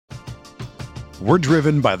We're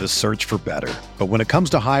driven by the search for better. But when it comes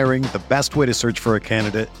to hiring, the best way to search for a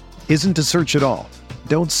candidate isn't to search at all.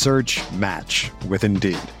 Don't search, match with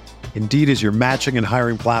Indeed. Indeed is your matching and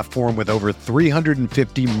hiring platform with over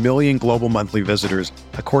 350 million global monthly visitors,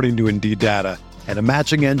 according to Indeed data, and a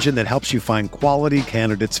matching engine that helps you find quality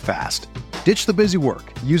candidates fast. Ditch the busy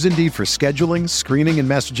work. Use Indeed for scheduling, screening, and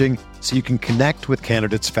messaging so you can connect with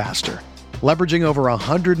candidates faster. Leveraging over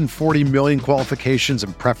 140 million qualifications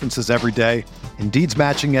and preferences every day, Indeed's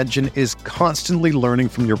matching engine is constantly learning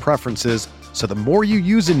from your preferences, so the more you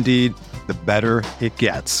use Indeed, the better it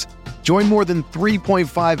gets. Join more than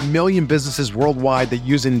 3.5 million businesses worldwide that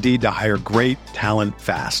use Indeed to hire great talent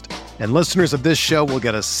fast. And listeners of this show will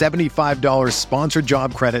get a $75 sponsored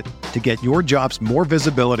job credit to get your jobs more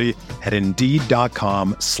visibility at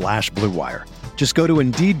Indeed.com/Blue Wire. Just go to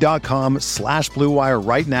Indeed.com/Blue Wire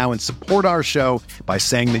right now and support our show by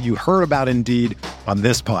saying that you heard about Indeed on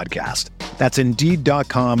this podcast. That's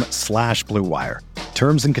Indeed.com/Blue Wire.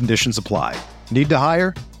 Terms and conditions apply. Need to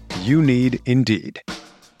hire? You need Indeed.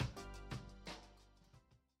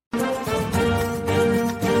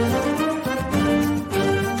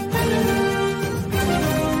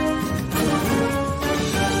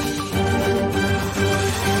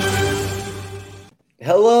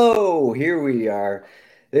 Hello, here we are.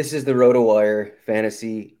 This is the RotoWire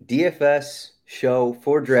Fantasy DFS show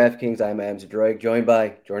for DraftKings. I'm Adams Droig, joined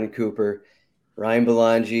by Jordan Cooper, Ryan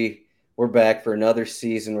Belangi. We're back for another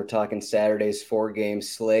season. We're talking Saturday's 4-game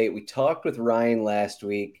slate. We talked with Ryan last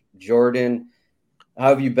week. Jordan, how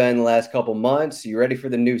have you been the last couple months? You ready for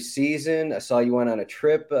the new season? I saw you went on a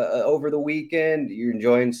trip over the weekend. You're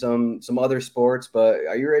enjoying some other sports, but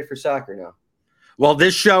are you ready for soccer now? Well,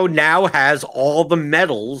 this show now has all the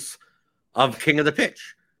medals of King of the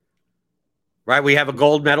Pitch, right? We have a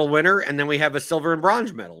gold medal winner, and then we have a silver and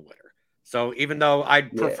bronze medal winner. So even though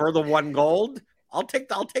I'd prefer the one gold, I'll take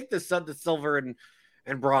the silver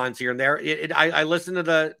and bronze here and there. I listened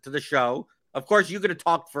to the show. Of course, you could have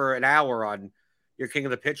talked for an hour on your King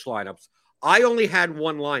of the Pitch lineups. I only had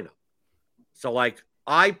one lineup, so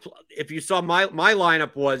if you saw my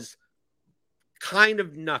lineup was kind of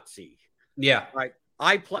nutsy. Yeah. Right.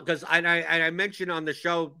 Because I mentioned on the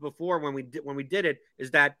show before when we did it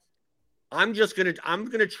is that I'm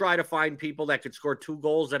gonna try to find people that could score 2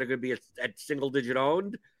 goals that are gonna be at single digit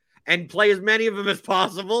owned and play as many of them as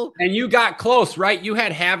possible. And you got close, right? You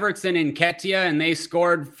had Havertz and Nketiah, and they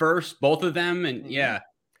scored first, both of them, and yeah.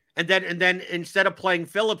 And then instead of playing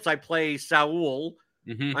Phillips, I play Saul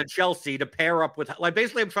on Chelsea to pair up with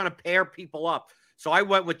basically I'm trying to pair people up. So I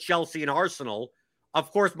went with Chelsea and Arsenal. Of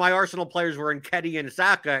course, my Arsenal players were Nketiah and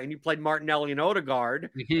Saka, and you played Martinelli and Odegaard.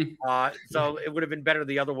 So it would have been better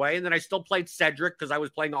the other way. And then I still played Cedric because I was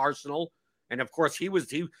playing Arsenal. And of course,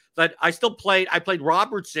 but I played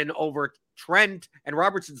Robertson over Trent, and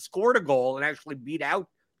Robertson scored a goal and actually beat out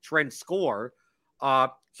Trent's score.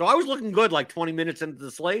 So I was looking good 20 minutes into the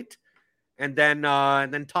slate. And then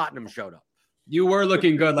Tottenham showed up. You were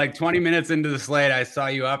looking good. 20 minutes into the slate, I saw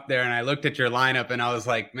you up there, and I looked at your lineup, and I was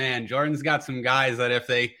like, man, Jordan's got some guys that if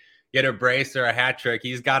they get a brace or a hat trick,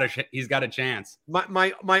 he's got a chance.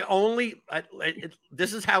 My only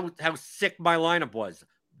this is how sick my lineup was.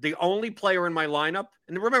 The only player in my lineup,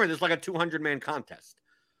 and remember, there's a 200-man contest.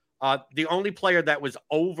 The only player that was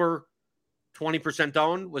over 20%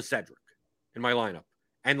 owned was Cedric in my lineup,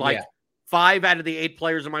 and 5 out of the 8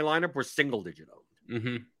 players in my lineup were single-digit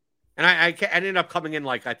owned. And I ended up coming in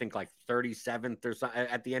I think 37th or something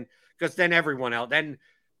at the end, because then then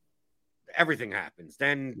everything happens.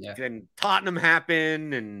 Then Tottenham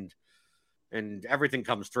happened and everything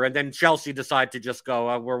comes through. And then Chelsea decide to just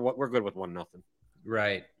go, we're good with 1-0.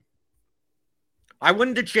 Right. I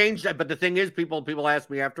wouldn't have changed that, but the thing is, people ask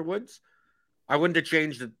me afterwards, I wouldn't have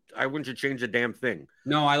changed the damn thing.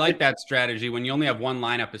 No, I like that strategy when you only have one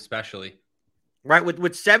lineup, especially. Right,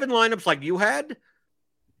 with 7 lineups like you had.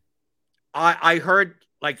 I heard,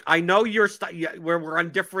 I know where we're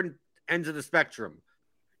on different ends of the spectrum.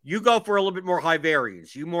 You go for a little bit more high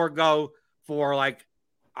variance. You more go for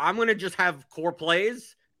I'm going to just have core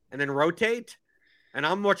plays and then rotate. And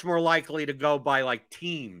I'm much more likely to go by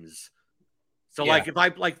teams. So if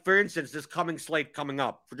I for instance, this coming slate coming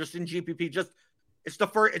up for just in GPP, it's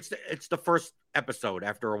the first episode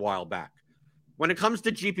after a while back. When it comes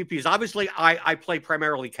to GPPs, obviously I play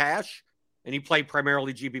primarily cash. And he played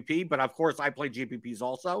primarily GPP, but of course I play GPPs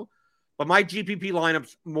also. But my GPP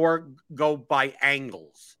lineups more go by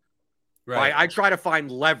angles. Right. I try to find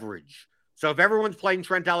leverage. So if everyone's playing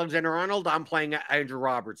Trent Alexander-Arnold, I'm playing Andrew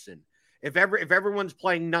Robertson. If everyone's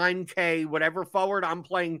playing 9K whatever forward, I'm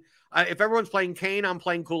playing. If everyone's playing Kane, I'm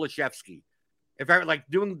playing Kulusevski. if I like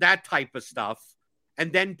doing that type of stuff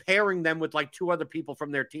and then pairing them with like 2 other people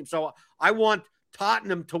from their team. So I want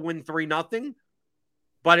Tottenham to win 3-0,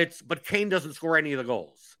 but Kane doesn't score any of the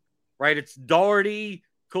goals, right? It's Doherty,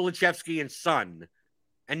 Kulusevski, and Son.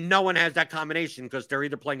 And no one has that combination because they're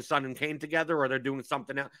either playing Son and Kane together or they're doing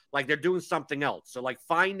something else. Like they're doing something else. So like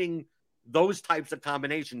finding those types of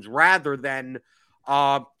combinations rather than,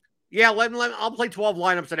 I'll play 12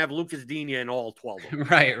 lineups and have Lucas Digne in all 12 of them.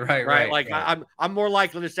 Right. Like I'm more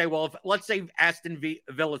likely to say, well, if let's say Aston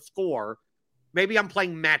Villa score, maybe I'm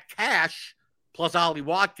playing Matt Cash plus Ollie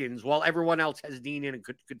Watkins while everyone else has Digne and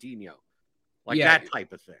Coutinho. Like that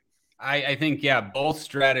type of thing. I think, both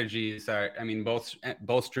strategies are,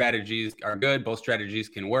 both strategies are good. Both strategies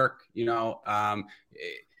can work,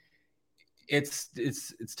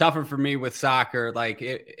 it's tougher for me with soccer.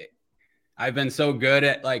 Like I've been so good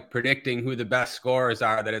at like predicting who the best scorers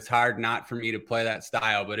are that it's hard not for me to play that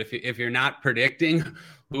style. But if you're not predicting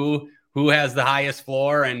who has the highest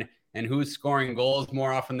floor and who's scoring goals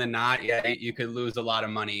more often than not, you could lose a lot of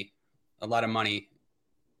money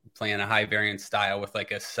playing a high variance style with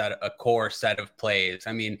like a core set of plays.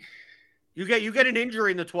 I mean, you get an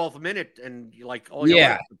injury in the 12th minute and you like,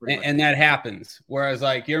 and that happens. Whereas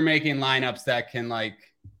like you're making lineups that can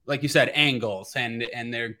like you said, angles and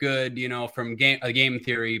they're good, from a game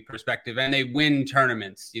theory perspective, and they win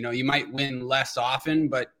tournaments. You might win less often,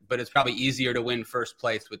 but it's probably easier to win first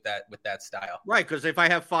place with that style. Right. Because if I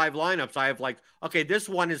have 5 lineups, I have like, okay, this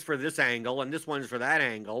one is for this angle and this one is for that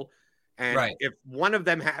angle. And if one of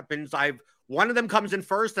them happens, one of them comes in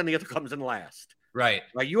first and the other comes in last. Right.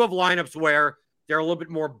 Like you have lineups where they're a little bit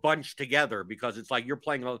more bunched together because it's like you're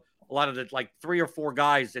playing a lot of the like 3 or 4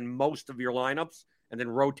 guys in most of your lineups and then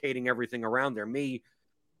rotating everything around there.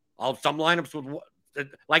 I'll have some lineups with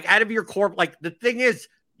like out of your core. Like the thing is,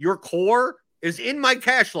 your core is in my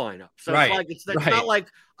cash lineup. So it's not like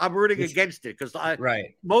I'm rooting against it because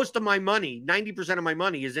most of my money, 90% of my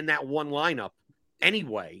money is in that one lineup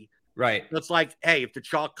anyway. Right. It's like, hey, if the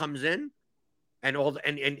chalk comes in and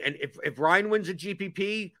if Ryan wins a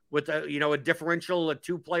GPP with a differential, a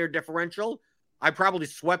 2-player differential, I probably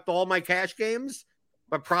swept all my cash games,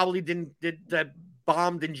 but probably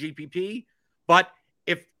bombed in GPP. But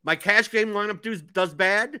if my cash game lineup does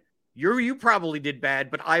bad, you probably did bad,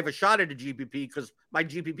 but I have a shot at a GPP because my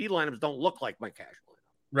GPP lineups don't look like my cash lineup.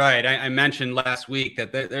 Right. I mentioned last week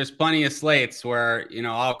that there's plenty of slates where,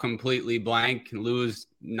 I'll completely blank and lose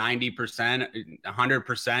 90%,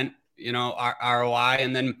 100%, ROI.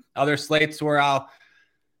 And then other slates where I'll,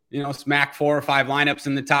 smack 4 or 5 lineups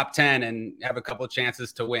in the top 10 and have a couple of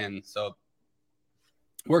chances to win. So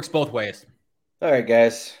works both ways. All right,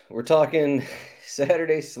 guys, we're talking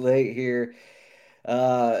Saturday slate here.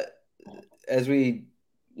 As we,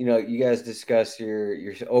 you guys discuss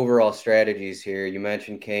your overall strategies here. You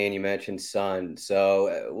mentioned Kane, you mentioned Son.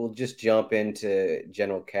 So we'll just jump into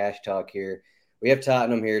general cash talk here. We have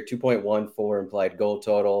Tottenham here, 2.14 implied goal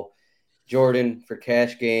total. Jordan, for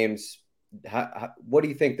cash games, what do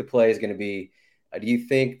you think the play is going to be? Do you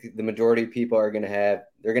think the majority of people they're going to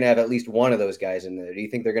have at least one of those guys in there? Do you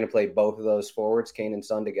think they're going to play both of those forwards, Kane and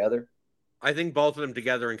Son, together? I think both of them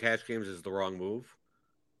together in cash games is the wrong move.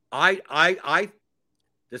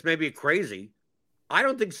 This may be crazy. I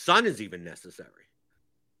don't think Son is even necessary.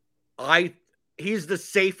 He's the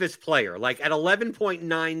safest player. Like at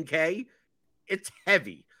 11.9K, it's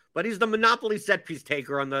heavy, but he's the monopoly set piece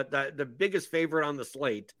taker on the biggest favorite on the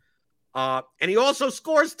slate. And he also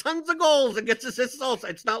scores tons of goals and gets assists also.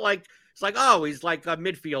 It's not like he's like a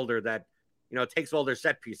midfielder that, takes all their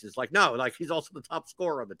set pieces. Like, no, like he's also the top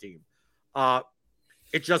scorer on the team.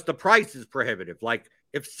 It's just the price is prohibitive. Like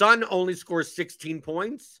if Son only scores 16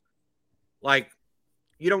 points, like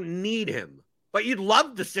you don't need him, but you'd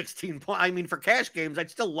love the 16 points. I mean, for cash games,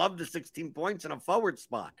 I'd still love the 16 points in a forward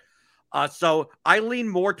spot. So I lean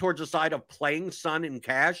more towards the side of playing Son in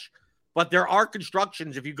cash, but there are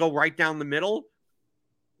constructions if you go right down the middle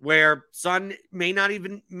where Son may not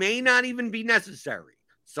even be necessary.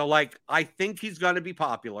 So like, I think he's going to be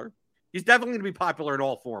popular. He's definitely going to be popular in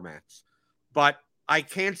all formats, but I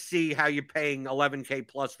can't see how you're paying 11K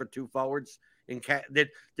plus for 2 forwards in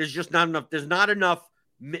there's just not enough. There's not enough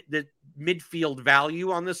midfield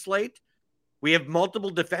value on this slate. We have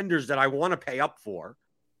multiple defenders that I want to pay up for.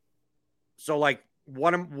 So like,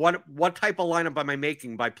 what type of lineup am I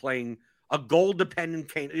making by playing a goal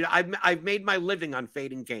dependent Kane? I've made my living on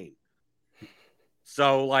fading Kane.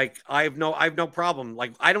 So like, I have no problem.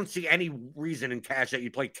 Like, I don't see any reason in cash that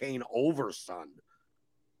you play Kane over Son.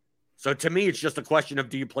 So to me, it's just a question of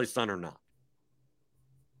do you play Son or not?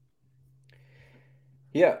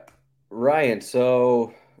 Yeah. Ryan,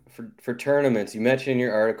 so for tournaments, you mentioned in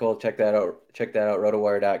your article, check that out,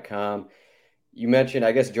 rotowire.com. You mentioned,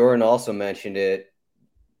 I guess Jordan also mentioned it,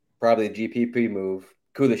 probably the GPP move,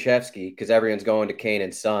 Kuliszewski, because everyone's going to Kane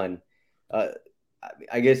and Son.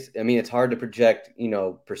 I guess, I mean, it's hard to project,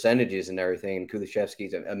 percentages and everything. And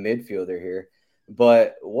Kuliszewski's a midfielder here.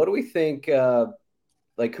 But what do we think,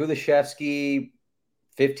 like Kuliszewski,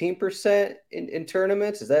 15% in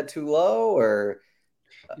tournaments? Is that too low or?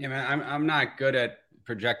 Yeah, man, I'm not good at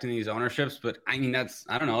projecting these ownerships, but I mean,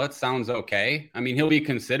 I don't know. It sounds okay. I mean, he'll be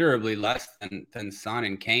considerably less than Son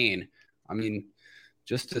and Kane. I mean,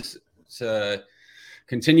 just to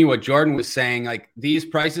continue what Jordan was saying, like these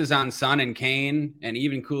prices on Son and Kane and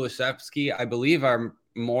even Kuliszewski, I believe are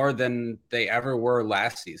more than they ever were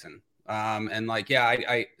last season. And like, yeah,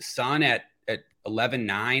 I Son at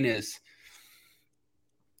 11.9 is,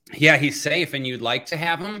 yeah, he's safe and you'd like to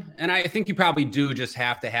have him. And I think you probably do just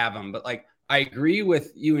have to have him. But like, I agree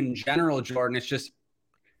with you in general, Jordan. It's just,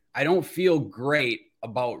 I don't feel great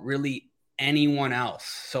about really anyone else.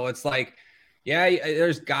 So it's like, yeah,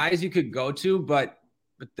 there's guys you could go to, but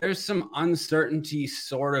there's some uncertainty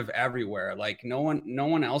sort of everywhere. Like no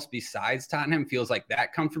one else besides Tottenham feels like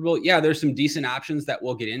that comfortable. Yeah, there's some decent options that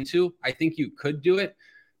we'll get into. I think you could do it,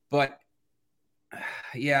 but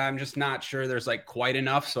yeah, I'm just not sure there's like quite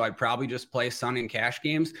enough. So I'd probably just play Son in cash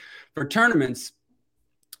games. For tournaments,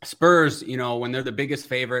 Spurs, when they're the biggest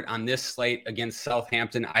favorite on this slate against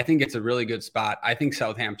Southampton, I think it's a really good spot. I think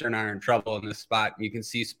Southampton are in trouble in this spot. You can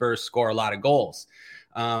see Spurs score a lot of goals.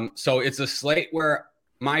 So it's a slate where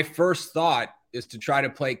my first thought is to try to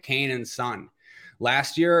play Kane and Son.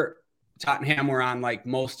 Last year, Tottenham were on like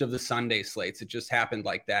most of the Sunday slates. It just happened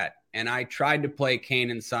like that. And I tried to play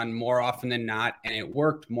Kane and Son more often than not, and it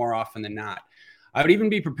worked more often than not. I would even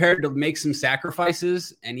be prepared to make some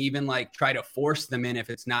sacrifices and even like try to force them in if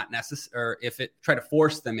it's not necessary, or try to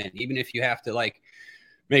force them in, even if you have to like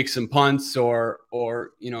make some punts or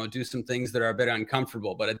do some things that are a bit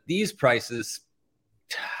uncomfortable. But at these prices,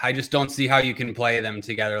 I just don't see how you can play them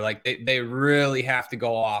together. Like they really have to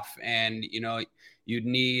go off, and you'd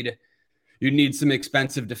need some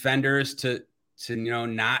expensive defenders to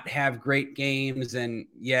not have great games. And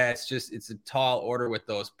yeah, it's a tall order with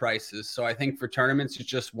those prices. So I think for tournaments, it's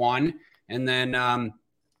just one. And then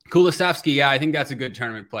Kuliszewski, yeah, I think that's a good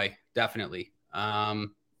tournament play. Definitely.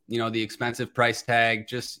 The expensive price tag,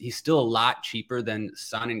 he's still a lot cheaper than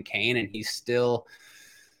Son and Kane. And he's still,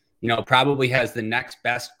 probably has the next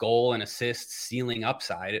best goal and assist ceiling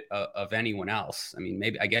upside of anyone else. I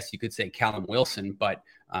mean, I guess you could say Callum Wilson, but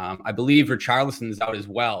I believe Richarlison's out as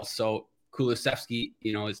well. So Kuliszewski,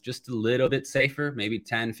 is just a little bit safer, maybe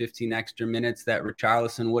 10, 15 extra minutes that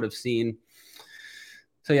Richarlison would have seen.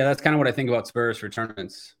 So yeah, that's kind of what I think about Spurs for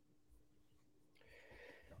tournaments.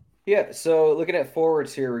 Yeah, so looking at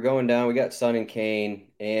forwards here, we're going down. We got Son and Kane.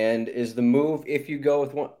 And is the move, if you go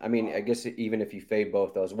with one, I mean, I guess even if you fade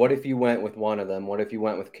both those, what if you went with one of them? What if you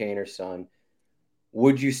went with Kane or Son?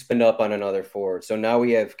 Would you spend up on another forward? So now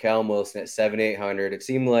we have Callum Wilson at 7,800. It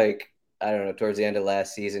seemed like, I don't know, towards the end of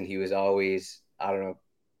last season, he was always, I don't know,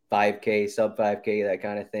 5K, sub 5K, that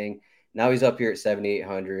kind of thing. Now he's up here at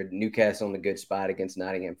 7,800. Newcastle in a good spot against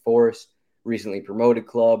Nottingham Forest. Recently promoted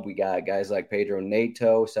club. We got guys like Pedro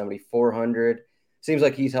Neto, 7,400. Seems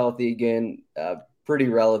like he's healthy again, pretty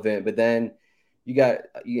relevant. But then you got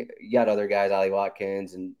other guys, Ollie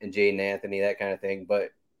Watkins and Jaden Anthony, that kind of thing.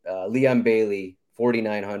 But Leon Bailey,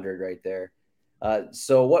 4,900 right there.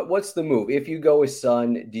 So what's the move? If you go with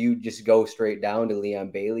Son, do you just go straight down to Leon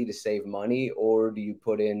Bailey to save money, or do you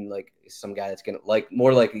put in like some guy that's gonna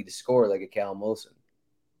more likely to score, like a Callum Wilson?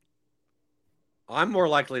 I'm more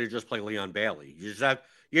likely to just play Leon Bailey.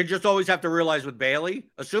 You just always have to realize with Bailey,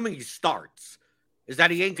 assuming he starts, is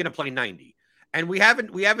that he ain't going to play 90. And we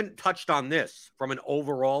haven't touched on this from an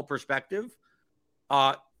overall perspective.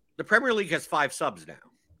 The Premier League has 5 subs now.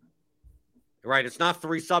 Right? It's not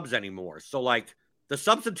 3 subs anymore. So like the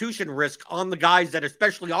substitution risk on the guys that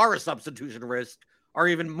especially are a substitution risk are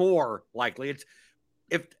even more likely.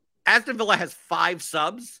 If Aston Villa has 5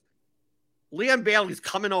 subs, Leon Bailey's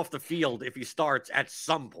coming off the field if he starts at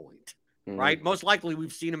some point, right? Most likely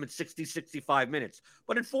we've seen him at 60, 65 minutes.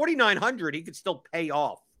 But at 4,900, he could still pay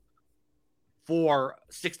off for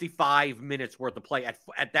 65 minutes worth of play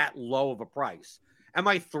at that low of a price. Am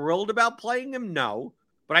I thrilled about playing him? No.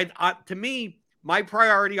 But to me, my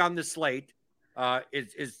priority on this slate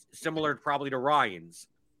is similar probably to Ryan's.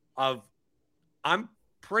 I'm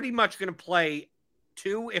pretty much going to play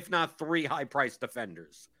 2, if not 3 high-priced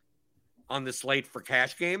defenders on the slate for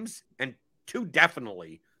cash games, and 2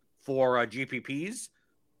 definitely for GPPs.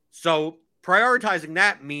 So prioritizing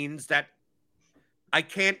that means that I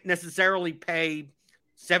can't necessarily pay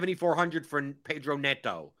 7,400 for Pedro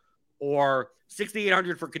Neto or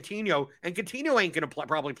 6,800 for Coutinho, and Coutinho ain't going to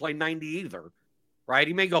probably play 90 either, right?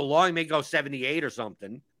 He may go long, he may go 78 or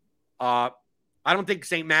something. I don't think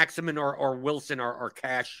St. Maximin or Wilson are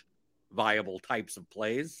cash viable types of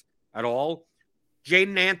plays at all.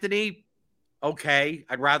 Jaden Anthony, okay,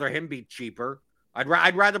 I'd rather him be cheaper.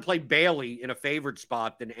 I'd rather play Bailey in a favored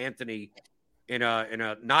spot than Anthony in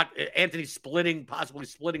a not Anthony possibly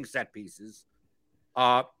splitting set pieces.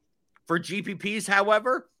 For GPPs,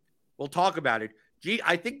 however, we'll talk about it.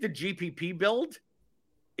 I think the GPP build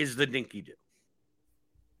is the Dinky Do,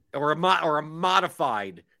 or a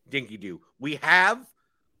modified Dinky Do. We have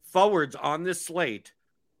forwards on this slate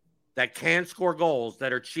that can score goals,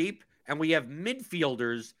 that are cheap, and we have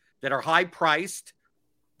midfielders that are high priced,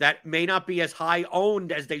 that may not be as high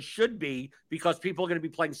owned as they should be because people are going to be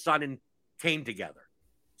playing Son and Kane together.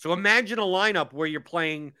 So imagine a lineup where you're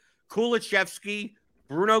playing Kulusevski,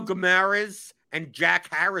 Bruno Guimaraes, and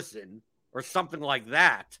Jack Harrison or something like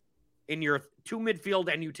that in your 2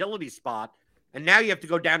 midfield and utility spot. And now you have to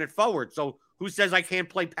go down at forward. So who says I can't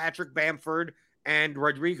play Patrick Bamford and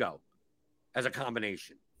Rodrigo as a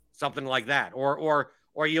combination? Something like that. Or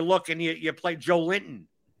you look and you play Joe Linton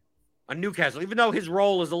on Newcastle, even though his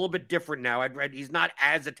role is a little bit different now. I'd read he's not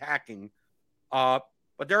as attacking. But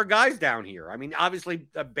there are guys down here. I mean, obviously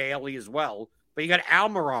Bailey as well. But you got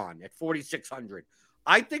Almiron at 4,600.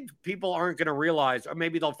 I think people aren't going to realize, or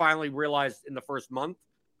maybe they'll finally realize in the first month,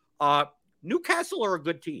 Newcastle are a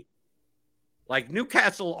good team. Like,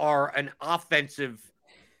 Newcastle are an offensive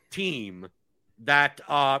team that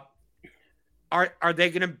are they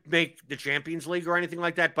going to make the Champions League or anything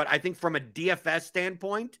like that? But I think from a DFS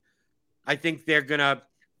standpoint, I think they're going to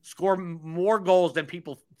score more goals than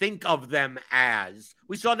people think of them as.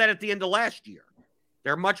 We saw that at the end of last year.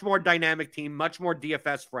 They're a much more dynamic team, much more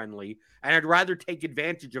DFS friendly, and I'd rather take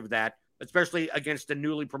advantage of that, especially against the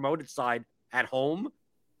newly promoted side at home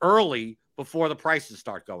early before the prices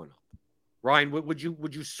start going up. Ryan, would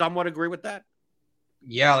you somewhat agree with that?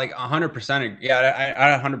 Yeah, like 100%. Yeah,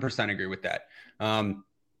 I 100% agree with that.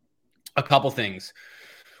 A couple things.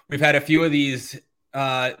 We've had a few of these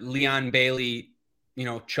Leon Bailey,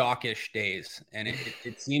 chalkish days, and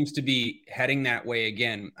it seems to be heading that way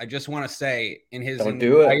again. I just want to say, in his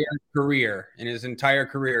entire career,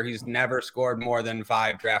 he's never scored more than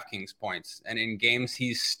 5 DraftKings points, and in games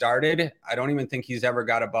he's started, I don't even think he's ever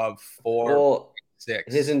got above 4,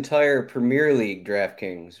 6. His entire Premier League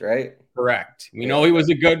DraftKings, right? Correct. We know he was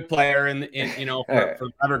a good player for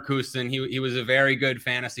Leverkusen. He was a very good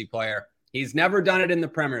fantasy player. He's never done it in the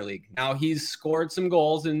Premier League. Now he's scored some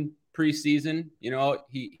goals in preseason.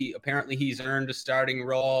 He apparently he's earned a starting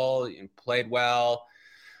role and played well.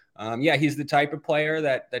 He's the type of player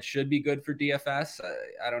that should be good for DFS.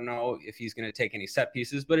 I don't know if he's going to take any set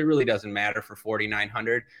pieces, but it really doesn't matter for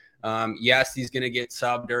 4,900. Yes, he's going to get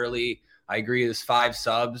subbed early. I agree. There's 5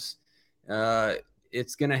 subs.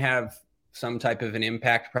 It's going to have some type of an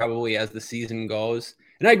impact probably as the season goes.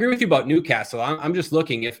 And I agree with you about Newcastle. I'm just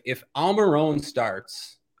looking, if Almiron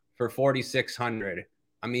starts for 4,600,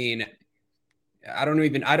 I mean, I don't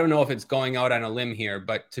know if it's going out on a limb here,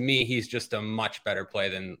 but to me, he's just a much better play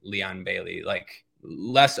than Leon Bailey. Like,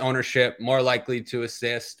 less ownership, more likely to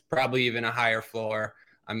assist, probably even a higher floor.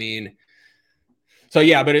 I mean, so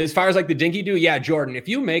yeah, but as far as like the Dinky Do, yeah, Jordan, if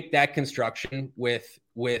you make that construction with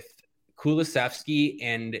Kulusevski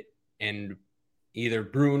and either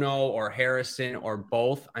Bruno or Harrison or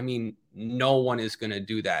both, I mean, no one is going to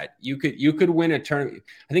do that. You could win a tournament.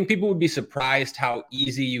 I think people would be surprised how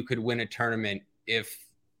easy you could win a tournament if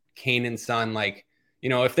Kane and Son,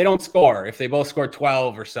 if they don't score, if they both score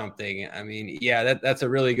 12 or something. I mean, yeah, that's a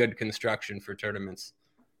really good construction for tournaments.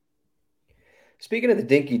 Speaking of the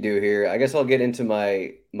Dinky Do here, I guess I'll get into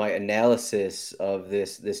my analysis of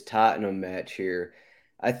this Tottenham match here.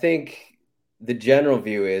 I think the general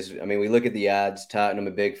view is, I mean, we look at the odds, Tottenham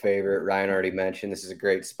a big favorite. Ryan already mentioned this is a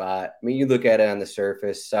great spot. I mean, you look at it on the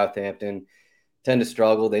surface, Southampton tend to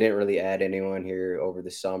struggle. They didn't really add anyone here over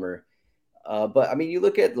the summer. But, I mean, you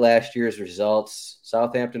look at last year's results.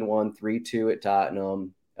 Southampton won 3-2 at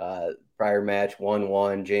Tottenham. Prior match,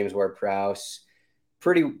 1-1, James Ward-Prowse.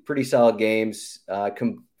 Pretty solid games.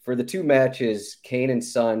 For the 2 matches, Kane and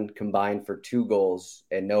Son combined for 2 goals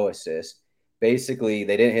and no assists. Basically,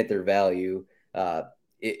 they didn't hit their value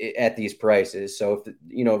at these prices. So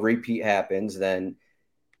if repeat happens, then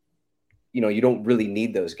you don't really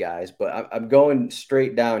need those guys. But I'm going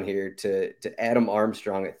straight down here to Adam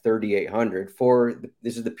Armstrong at 3,800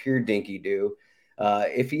 this is the pure Dinky Do.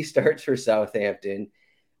 If he starts for Southampton,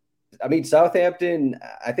 I mean, Southampton,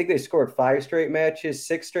 I think they scored 5 straight matches,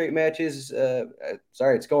 6 straight matches.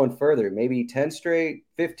 Sorry, it's going further. Maybe 10 straight,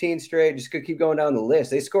 15 straight. Just could keep going down the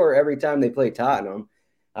list. They score every time they play Tottenham.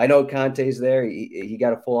 I know Conte's there. He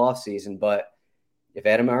got a full off season, but if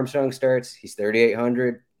Adam Armstrong starts, he's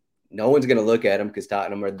 3,800. No one's going to look at him because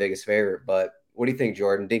Tottenham are the biggest favorite. But what do you think,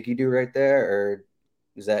 Jordan? Dinky do right there, or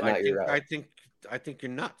is that not your route? I think you're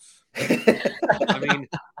nuts. I mean,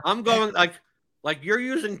 I'm going like you're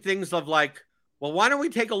using things of like, well, why don't we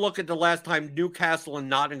take a look at the last time Newcastle and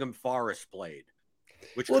Nottingham Forest played?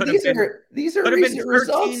 Which well, these are recent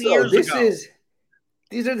results.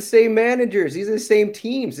 These are the same managers. These are the same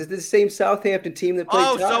teams. This is the same Southampton team that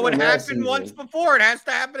played. So it happened once before. It has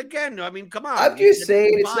to happen again. I mean, come on. I'm just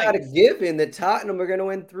saying it's not a given that Tottenham are going to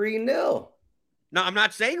win 3-0. No, I'm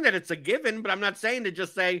not saying that it's a given, but I'm not saying to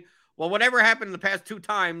just say, well, whatever happened in the past 2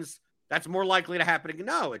 times, that's more likely to happen again.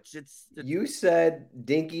 No, it's you said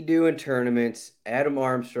Dinky do in tournaments, Adam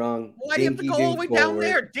Armstrong. Why do you have to go all the way down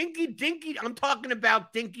there? Dinky. I'm talking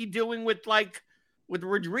about Dinky doing with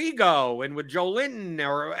Rodrigo and with Joe Linton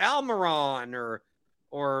or Almiron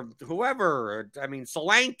or whoever. I mean,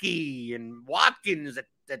 Solanke and Watkins at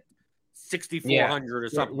 6,400 or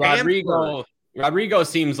something. Rodrigo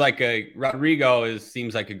seems like a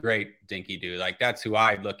great Dinky dude. Like that's who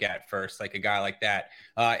I'd look at first, like a guy like that.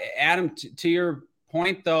 Adam, to your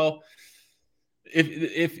point though,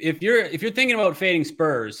 if you're thinking about fading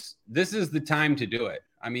Spurs, this is the time to do it.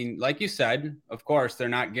 I mean, like you said, of course they're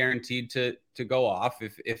not guaranteed to go off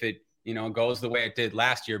if it goes the way it did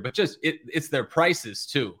last year, but just it's their prices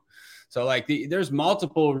too. So like there's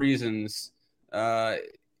multiple reasons to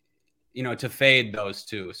fade those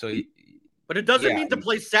two. So. But it doesn't mean to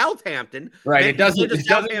play Southampton. Right. It doesn't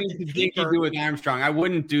mean to Dinky do with Armstrong. I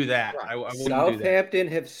wouldn't do that. Right. I wouldn't Southampton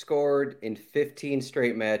have scored in 15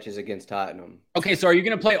 straight matches against Tottenham. Okay, so are you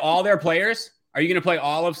going to play all their players? Are you going to play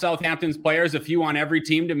all of Southampton's players, a few on every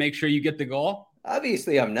team to make sure you get the goal?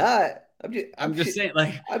 Obviously, I'm not. I'm just saying,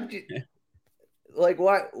 like,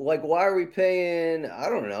 why are we paying? I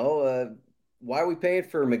don't know. Why are we paying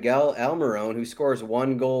for Miguel Almiron, who scores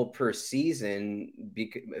 1 goal per season,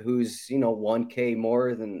 who's 1K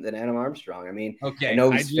more than Adam Armstrong? I mean, okay, I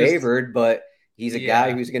know he's favored, but he's a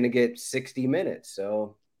guy who's going to get 60 minutes.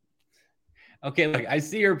 So, okay, look, I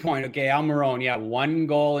see your point. Okay, Almiron, 1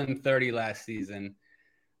 goal in 30 last season.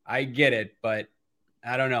 I get it, but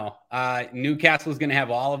I don't know. Newcastle's going to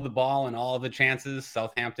have all of the ball and all of the chances.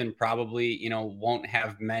 Southampton probably, won't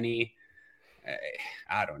have many.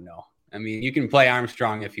 I don't know. I mean, you can play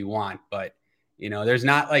Armstrong if you want, but there's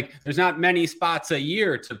not many spots a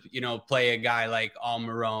year to play a guy like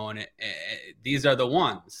Almiron. These are the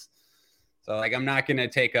ones. So like, I'm not going to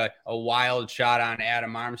take a wild shot on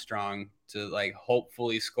Adam Armstrong to like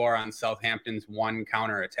hopefully score on Southampton's 1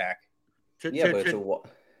 counterattack. To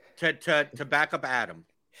back up Adam.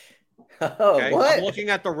 Oh, okay? What? I'm looking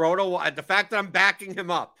at the fact that I'm backing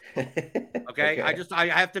him up. Okay. I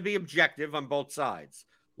have to be objective on both sides.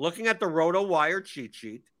 Looking at the RotoWire cheat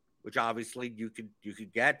sheet, which obviously you could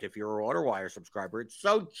get if you're a RotoWire subscriber. It's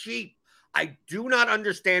so cheap. I do not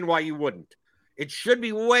understand why you wouldn't. It should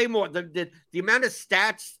be way more. The amount of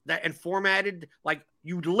stats that and formatted, like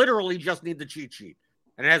you literally just need the cheat sheet,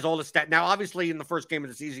 and it has all the stats. Now, obviously, in the first game of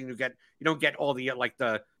the season, you don't get all the like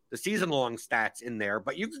the season long stats in there,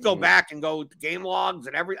 but you could go back and go to game logs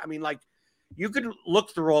and I mean, like you could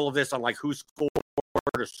look through all of this on like who scored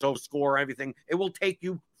or score everything. It will take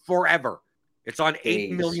you forever. It's on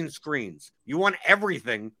 8 million screens. You want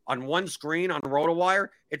everything on one screen on RotoWire.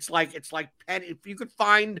 It's like if you could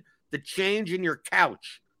find the change in your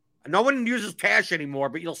couch. No one uses cash anymore,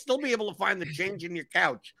 but you'll still be able to find the change in your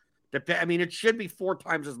couch. I mean, it should be 4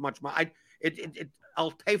 times as much.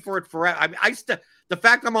 I'll pay for it forever. I mean, the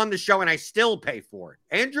fact I'm on the show and I still pay for it.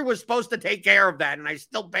 Andrew was supposed to take care of that, and I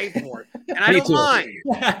still pay for it, and I don't mind.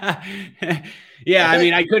 Yeah, I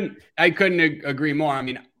mean, I couldn't agree more. I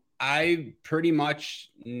mean, I pretty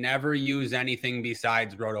much never use anything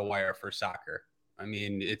besides RotoWire for soccer. I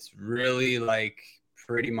mean, it's really like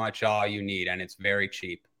pretty much all you need, and it's very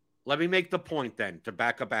cheap. Let me make the point then to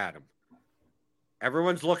back up Adam.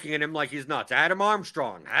 Everyone's looking at him like he's nuts. Adam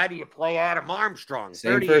Armstrong. How do you play Adam Armstrong?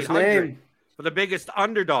 Same first name. For the biggest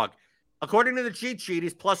underdog. According to the cheat sheet,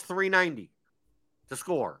 he's plus 390 to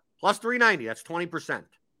score. Plus 390. That's 20%.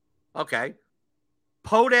 Okay.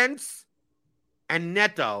 Podence and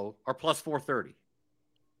Neto are plus 430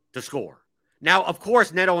 to score. Now, of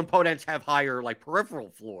course, Neto and Podence have higher like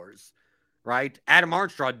peripheral floors, right? Adam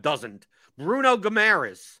Armstrong doesn't. Bruno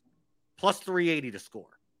Guimaraes, plus 380 to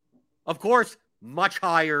score. Of course, much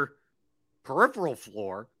higher peripheral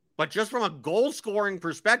floor, But just from a goal scoring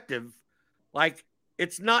perspective, like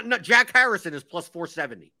it's not Jack Harrison is plus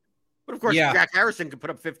 470. But of course, Jack Harrison can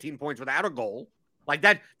put up 15 points without a goal. Like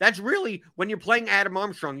that's really, when you're playing Adam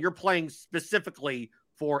Armstrong, you're playing specifically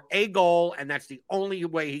for a goal, and that's the only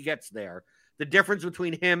way he gets there. The difference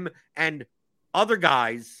between him and other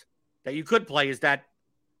guys that you could play is that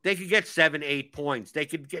they could get 7-8 points.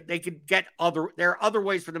 There are other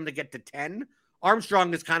ways for them to get to 10.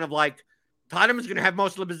 Armstrong is kind of like, Tottenham is going to have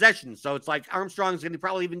most of the possession. So it's like Armstrong's going to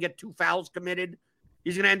probably even get 2 fouls committed.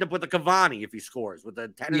 He's going to end up with a Cavani if he scores with a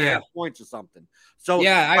 10.5 points or something. So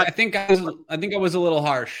I think I was a little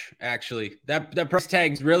harsh, actually. That price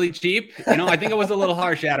tag's really cheap. I think it was a little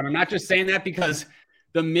harsh, Adam. I'm not just saying that because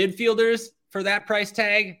the midfielders for that price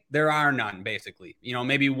tag, there are none, basically.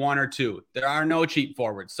 Maybe 1 or 2. There are no cheap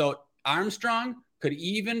forwards. So Armstrong could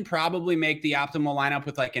even probably make the optimal lineup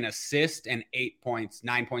with like an assist and 8 points,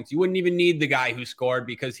 9 points. You wouldn't even need the guy who scored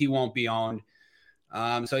because he won't be owned.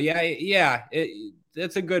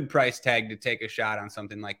 It's a good price tag to take a shot on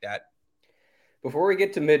something like that. Before we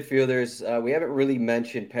get to midfielders, we haven't really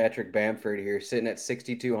mentioned Patrick Bamford here, sitting at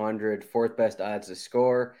 6,200, fourth best odds to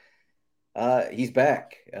score. He's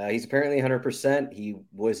back. He's apparently 100%. He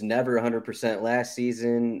was never 100% last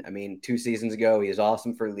season. I mean, 2 seasons ago, he was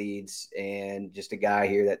awesome for Leeds, and just a guy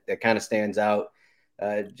here that kind of stands out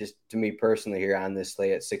just to me personally here on this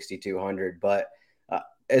slate at 6,200. But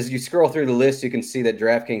as you scroll through the list, you can see that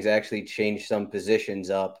DraftKings actually changed some positions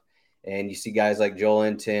up, and you see guys like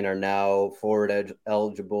Joelinton are now forward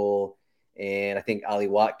eligible, and I think Ollie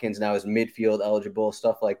Watkins now is midfield eligible,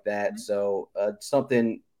 stuff like that. So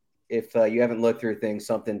something, if you haven't looked through things,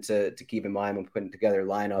 something to keep in mind when putting together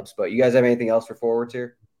lineups. But you guys have anything else for forwards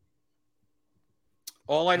here?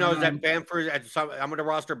 All I know is that Bamford, I'm going to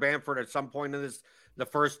roster Bamford at some point in the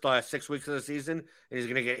first 6 weeks of the season, and he's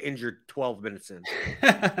going to get injured 12 minutes in.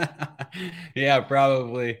 Yeah,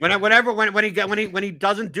 probably. When he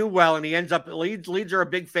doesn't do well and he ends up, Leeds are a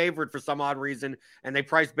big favorite for some odd reason, and they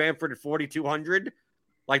priced Bamford at 4,200,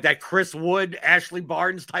 like that Chris Wood, Ashley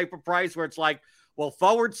Barnes type of price, where it's like, well,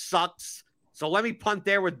 forward sucks, so let me punt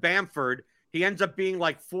there with Bamford. He ends up being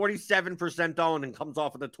like 47% owned and comes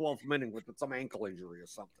off in the 12th minute with some ankle injury or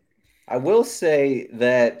something. I will say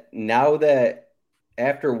that now that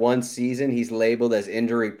after 1 season he's labeled as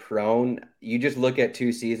injury prone, you just look at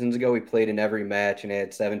 2 seasons ago, he played in every match and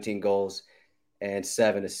had 17 goals and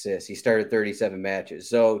 7 assists. He started 37 matches.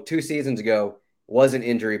 So 2 seasons ago wasn't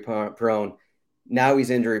injury prone. Now he's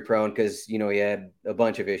injury prone because, he had a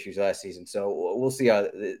bunch of issues last season. So we'll see how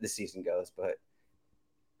the season goes. But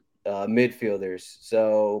midfielders.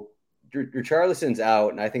 So Richarlison's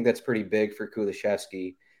out, and I think that's pretty big for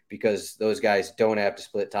Kulusevski because those guys don't have to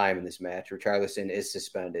split time in this match. Richarlison is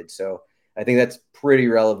suspended. So I think that's pretty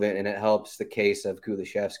relevant, and it helps the case of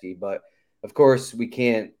Kulusevski. But, of course, we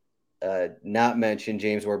can't not mention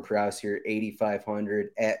James Ward-Prowse here, 8,500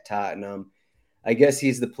 at Tottenham. I guess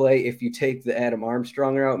he's the play. If you take the Adam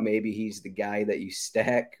Armstrong route, maybe he's the guy that you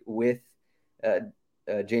stack with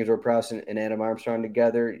James Ward-Prowse and Adam Armstrong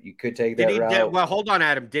together. You could take that route. Well, hold on,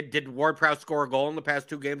 Adam. Did Ward-Prowse score a goal in the past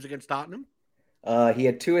 2 games against Tottenham? He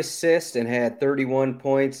had 2 assists and had 31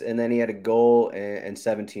 points, and then he had a goal and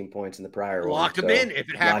 17 points in the prior one. Lock him in. If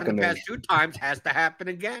it happened the past 2 times, has to happen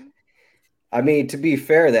again. I mean, to be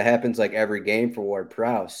fair, that happens like every game for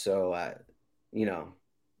Ward-Prowse. So,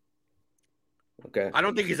 okay. I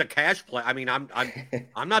don't think he's a cash play. I mean, I'm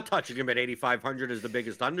not touching him at 8,500 as the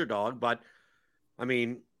biggest underdog, but I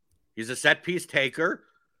mean, he's a set piece taker.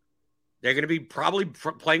 They're going to be probably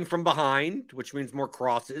playing from behind, which means more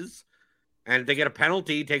crosses. And if they get a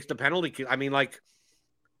penalty, he takes the penalty. I mean, like,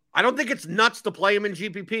 I don't think it's nuts to play him in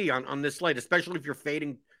GPP on this slate, especially if you're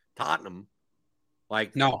fading Tottenham.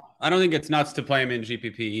 No, I don't think it's nuts to play him in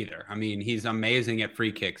GPP either. I mean, he's amazing at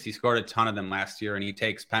free kicks. He scored a ton of them last year, and he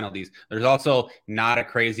takes penalties. There's also not a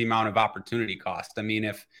crazy amount of opportunity cost. I mean,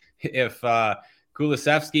 if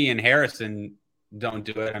Kulusevski and Harrison don't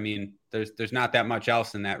do it, I mean, there's not that much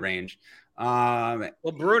else in that range. Bruno,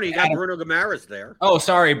 you got Bruno Guimaraes there. Oh,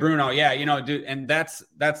 sorry, Bruno. Yeah, dude, and that's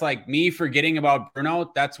like me forgetting about Bruno.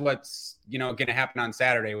 That's what's going to happen on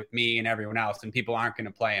Saturday with me and everyone else, and people aren't going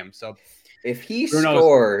to play him. So if he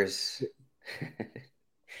scores,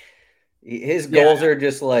 his goals are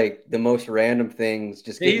just like the most random things.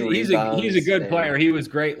 Just he's a good player. He was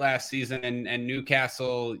great last season, and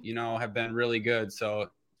Newcastle, have been really good. So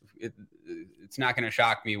it's not going to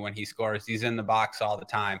shock me when he scores. He's in the box all the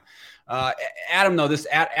time. Adam, though, this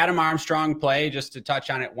Adam Armstrong play, just to touch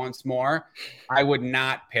on it once more, I would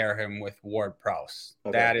not pair him with Ward-Prowse.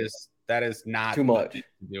 Okay. That is not too much to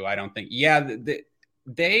do. I don't think. Yeah,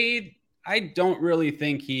 I don't really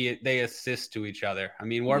think they assist to each other. I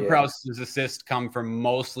mean, Ward-Prowse's assists come from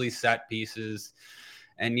mostly set pieces.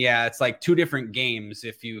 And yeah, it's like two different games.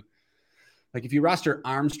 If you roster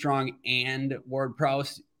Armstrong and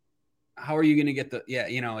Ward-Prowse, how are you going to get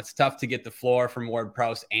it's tough to get the floor from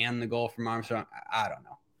Ward-Prowse and the goal from Armstrong. I don't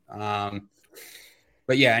know.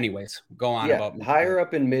 But yeah, anyways, go on about midfield. Higher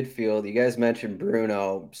up in midfield. You guys mentioned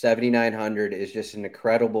Bruno. 7,900 is just an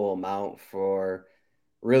incredible amount for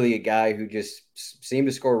really a guy who just seemed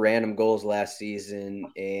to score random goals last season.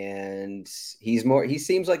 And he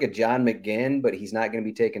seems like a John McGinn, but he's not going to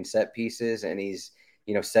be taking set pieces. And he's,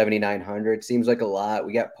 7,900 seems like a lot.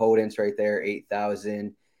 We got Podence right there,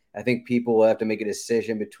 8,000. I think people will have to make a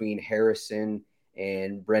decision between Harrison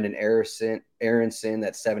and Brendan Aronson.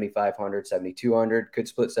 That's 7,500, 7,200. Could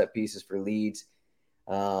split set pieces for Leeds.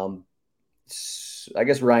 I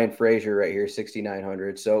guess Ryan Fraser right here,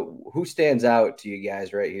 6,900. So who stands out to you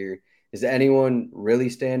guys right here? Does anyone really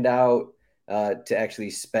stand out to actually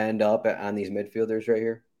spend up on these midfielders right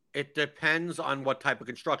here? It depends on what type of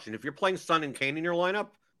construction. If you're playing Son and Kane in your lineup,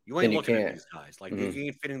 you ain't looking at these guys. Like you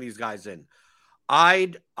ain't fitting these guys in.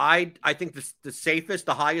 I think the safest,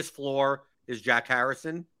 the highest floor is Jack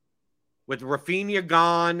Harrison. With Rafinha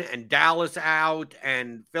gone and Dallas out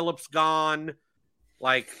and Phillips gone,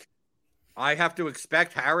 like I have to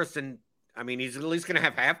expect Harrison. I mean, he's at least going to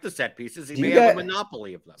have half the set pieces. He may have a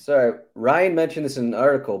monopoly of them. Sorry, Ryan mentioned this in an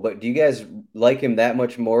article, but do you guys like him that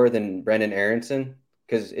much more than Brendan Aronson?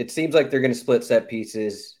 Because it seems like they're going to split set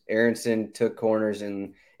pieces. Aronson took corners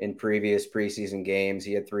in previous preseason games.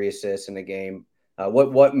 He had 3 assists in a game.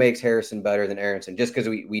 What makes Harrison better than Aronson? Just because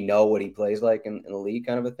we know what he plays like in the league,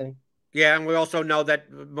 kind of a thing? Yeah, and we also know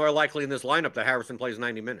that more likely in this lineup that Harrison plays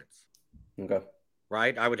 90 minutes. Okay.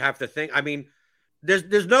 Right? I would have to think. I mean,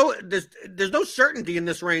 there's no certainty in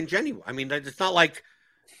this range anyway. I mean, it's not like,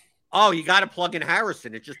 oh, you got to plug in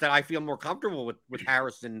Harrison. It's just that I feel more comfortable with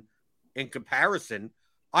Harrison in comparison.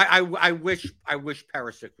 I wish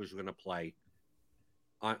Perisic was going to play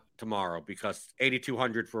tomorrow because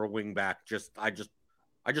 8,200 for a wing back. I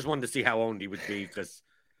just wanted to see how owned he would be because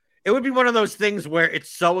it would be one of those things where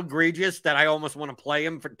it's so egregious that I almost want to play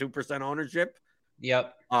him for 2% ownership.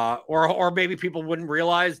 Yep. Or maybe people wouldn't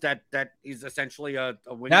realize that he's essentially a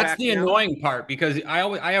wing back. That's the annoying part because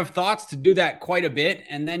I have thoughts to do that quite a bit,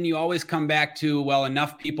 and then you always come back to, well,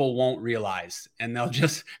 enough people won't realize, and they'll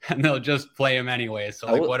just play him anyway.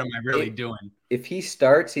 So what am I really doing? If he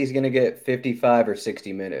starts, he's going to get 55 or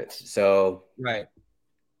 60 minutes. So right,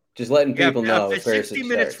 just letting people know. 60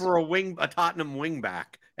 minutes for a Tottenham wing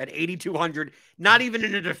back at 8,200, not even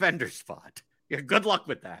in a defender spot. Yeah, good luck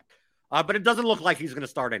with that. But it doesn't look like he's going to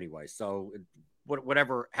start anyway. So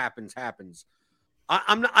whatever happens.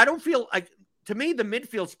 I don't feel like, to me, the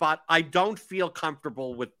midfield spot, I don't feel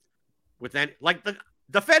comfortable with any, like the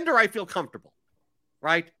defender. I feel comfortable,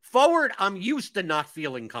 right? Forward, I'm used to not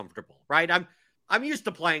feeling comfortable, right? I'm used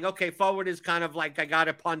to playing. Okay, forward is kind of like I got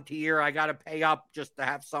to punt here. I got to pay up just to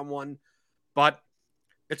have someone, but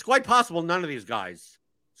it's quite possible none of these guys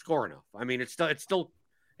score enough. I mean, it's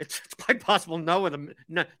quite possible no of them.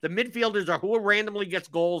 No, the midfielders are who randomly gets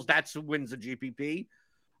goals. That's who wins the GPP.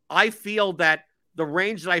 I feel that the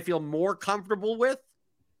range that I feel more comfortable with,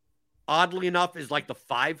 oddly enough, is like the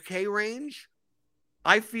 5K range.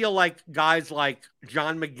 I feel like guys like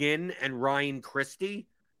John McGinn and Ryan Christie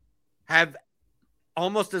have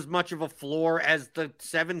almost as much of a floor as the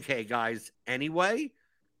 7K guys anyway.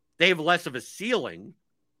 They have less of a ceiling,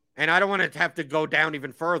 and I don't want to have to go down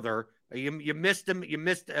even further. You missed him. You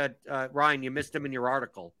missed Ryan. You missed him in your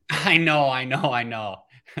article. I know.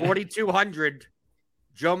 4,200,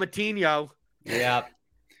 Joe Matinho. Yeah.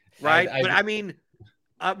 Right. But I mean,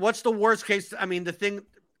 what's the worst case? I mean, the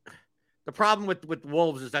problem with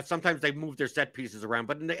Wolves is that sometimes they move their set pieces around.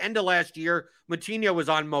 But in the end of last year, Matinho was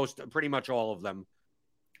on pretty much all of them.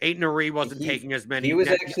 Aït-Nouri wasn't taking as many. He was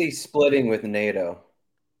actually splitting with Nato.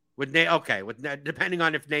 Depending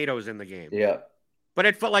on if Nato's in the game. Yeah. But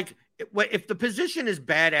it felt like if the position is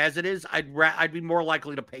bad as it is, I'd be more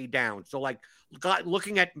likely to pay down. So like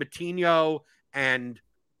looking at Matinho and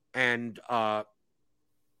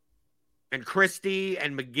Christie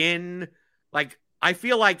and McGinn, like I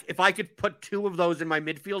feel like if I could put 2 of those in my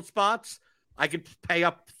midfield spots, I could pay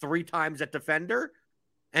up 3 times at defender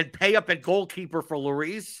and pay up at goalkeeper for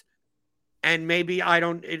Lloris. And maybe I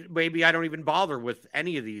don't even bother with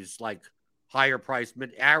any of these like higher priced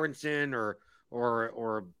Aronson or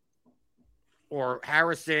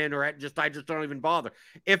Harrison I just don't even bother.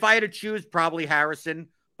 If I had to choose, probably Harrison.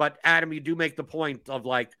 But Adam, you do make the point of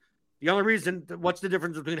like the only reason. What's the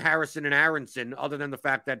difference between Harrison and Aronson, other than the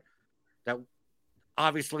fact that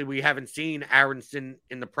obviously we haven't seen Aronson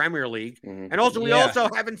in the Premier League. Mhm. And also we also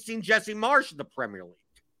haven't seen Jesse Marsh in the Premier League.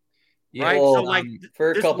 Yeah, right? Well, So like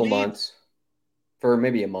for a this couple Leeds- months, for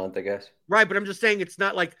maybe a month, I guess. Right, but I'm just saying it's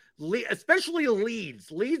not like especially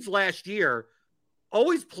Leeds. Leeds last year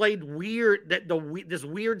always played weird this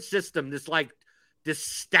weird system, this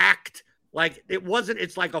stacked, like it wasn't,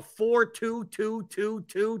 it's like a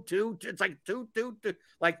 4-2-2-2-2-2. It's like 2-2-2.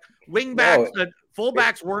 Like wingbacks, No, the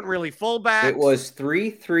fullbacks weren't really fullbacks. It was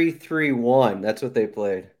 3-3-3-1. That's what they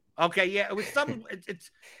played. Okay, yeah, it was some.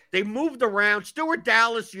 They moved around. Stuart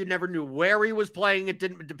Dallas, you never knew where he was playing. It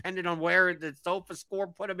didn't depended on where the sofa score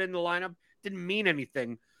put him in the lineup. Didn't mean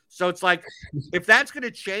anything. So it's like, if that's going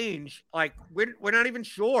to change, like we're not even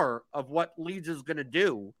sure of what Leeds is going to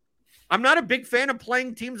do. I'm not a big fan of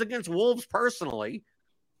playing teams against Wolves personally.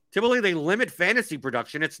 Typically, they limit fantasy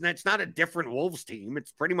production. It's not a different Wolves team.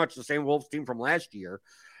 It's pretty much the same Wolves team from last year.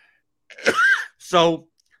 So,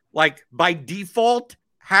 like by default,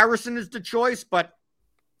 Harrison is the choice, but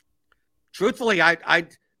truthfully,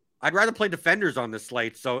 I'd rather play defenders on this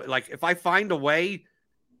slate. So, like, if I find a way,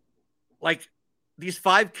 like these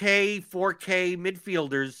 5K, 4K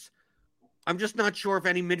midfielders, I'm just not sure if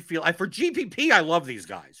any midfield. For GPP, I love these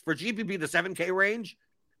guys. For GPP, the 7K range,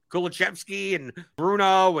 Kulichevsky and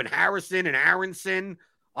Bruno and Harrison and Aronson,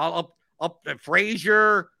 up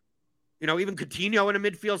Frazier, even Coutinho in a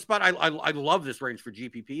midfield spot. I love this range for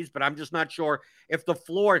GPPs, but I'm just not sure if the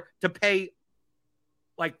floor to pay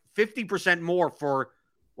like 50% more for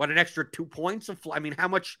an extra 2 points of floor. I mean, how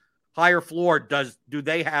much higher floor do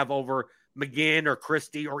they have over McGinn or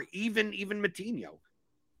Christie or even Matinho?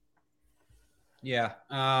 Yeah.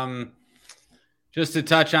 Just to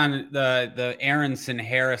touch on the Aronson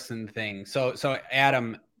Harrison thing. So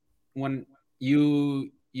Adam, when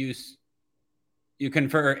you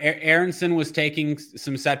confer, Aronson was taking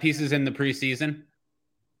some set pieces in the preseason.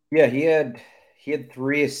 Yeah, he had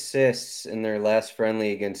 3 assists in their last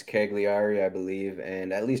friendly against Cagliari, I believe,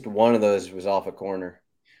 and at least one of those was off a corner.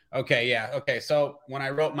 Okay, yeah. Okay, so when I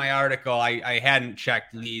wrote my article, I hadn't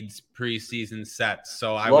checked Leeds preseason sets,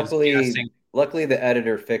 so I was guessing. Luckily, the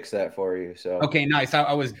editor fixed that for you. So okay, nice.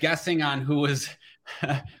 I was guessing on who was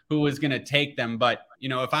going to take them, but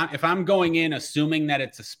if I'm going in assuming that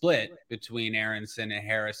it's a split between Aronson and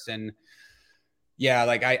Harrison, yeah,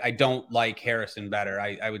 like I don't like Harrison better.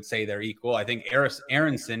 I would say they're equal. I think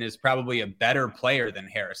Aronson is probably a better player than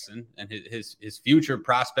Harrison, and his future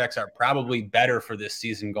prospects are probably better for this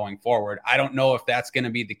season going forward. I don't know if that's going to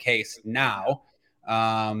be the case now.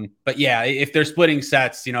 But yeah, if they're splitting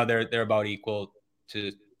sets, they're about equal.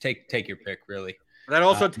 To take your pick, really. That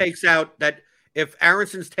also takes out that if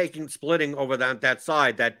Aronson's splitting over that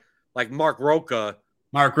side, that like Mark Roca's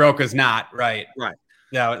not right.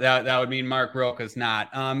 That would mean Mark Roca's not.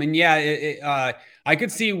 And yeah, I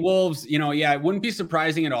could see Wolves. It wouldn't be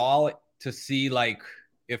surprising at all to see like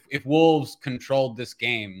if Wolves controlled this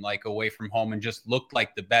game like away from home and just looked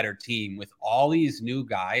like the better team with all these new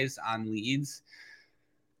guys on Leeds.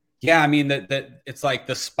 Yeah, I mean that it's like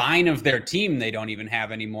the spine of their team they don't even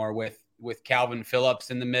have anymore with Calvin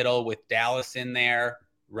Phillips in the middle, with Dallas in there,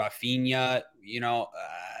 Rafinha.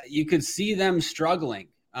 You could see them struggling.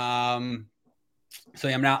 So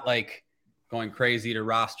I'm not like going crazy to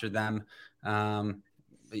roster them.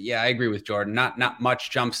 But yeah, I agree with Jordan. Not much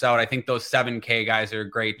jumps out. I think those 7K guys are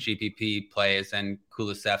great GPP plays, and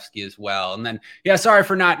Kulusevski as well. And then, yeah, sorry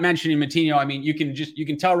for not mentioning Matinho. I mean, you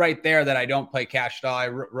can tell right there that I don't play cash at all. I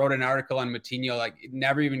wrote an article on Matinho. Like, it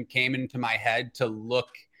never even came into my head to look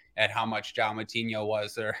at how much João Matinho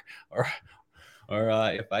was, or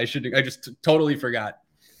if I should. I just totally forgot.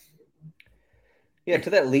 Yeah, to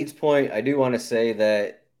that Leeds point, I do want to say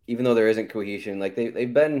that even though there isn't cohesion, like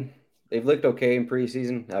they've looked okay in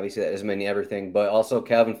preseason. Obviously, that doesn't mean everything, but also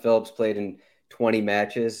Calvin Phillips played in 20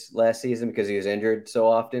 matches last season because he was injured so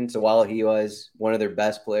often. So while he was one of their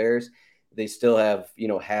best players, they still have,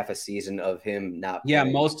 half a season of him not playing.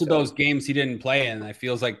 Yeah, most of those games he didn't play in. It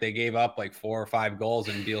feels like they gave up like 4 or 5 goals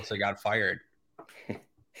and Bielsa got fired.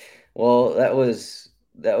 Well, that was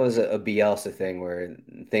a Bielsa thing where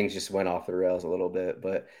things just went off the rails a little bit,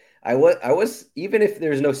 but I was even if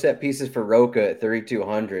there's no set pieces for Roca at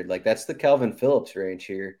 3,200, like that's the Calvin Phillips range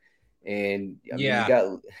here. And I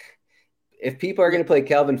mean, if people are going to play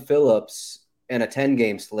Calvin Phillips in a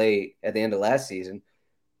 10-game slate at the end of last season,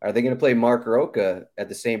 are they going to play Mark Roca at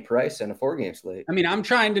the same price in a 4-game slate? I mean, I'm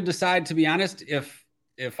trying to decide, to be honest, if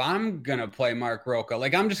I'm going to play Mark Roca,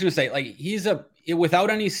 like I'm just going to say, like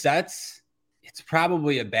without any sets, it's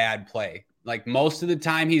probably a bad play. Like most of the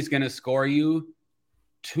time he's going to score you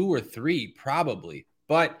 2 or 3 probably,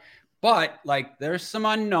 but But like there's some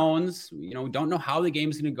unknowns, don't know how the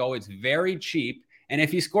game's going to go. It's very cheap. And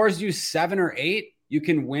if he scores you 7 or 8, you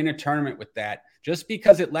can win a tournament with that just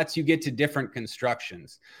because it lets you get to different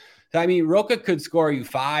constructions. So, I mean, Roca could score you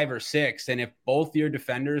 5 or 6. And if both your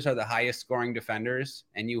defenders are the highest scoring defenders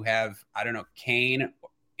and you have, I don't know, Kane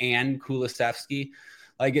and Kulusevski,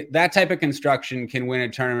 like that type of construction can win a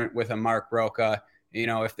tournament with a Mark Roca,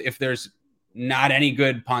 if there's not any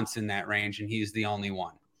good punts in that range and he's the only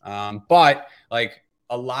one. But like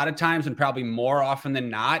a lot of times and probably more often than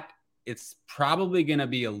not, it's probably going to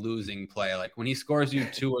be a losing play. Like when he scores you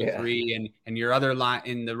 2 or 3 and your other line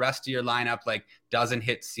in the rest of your lineup, like doesn't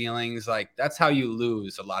hit ceilings, like that's how you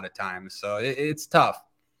lose a lot of times. So it's tough.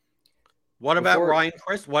 What about Ryan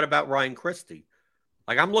Christie?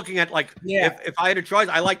 Like I'm looking at if I had a choice,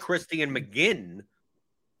 I like Christie and McGinn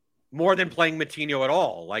more than playing Matinho at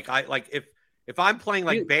all. Like if I'm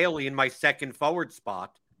playing Bailey in my second forward sport,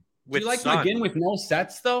 do you like McGinn with no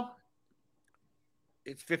sets though?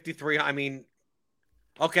 It's 53. I mean,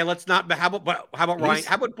 okay, let's not. How about Ryan?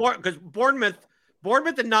 How about because Bournemouth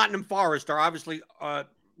and Nottingham Forest are obviously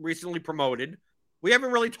recently promoted. We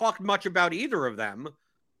haven't really talked much about either of them.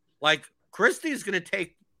 Like Christie's going to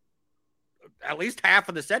take at least half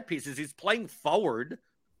of the set pieces. He's playing forward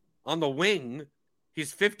on the wing.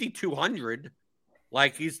 He's 5,200.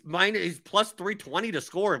 Like he's plus 320 to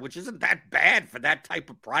score, which isn't that bad for that type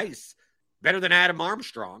of price. Better than Adam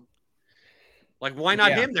Armstrong. Like, why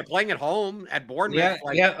not him? They're playing at home at Bournemouth.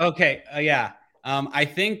 Okay. I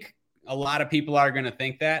think a lot of people are going to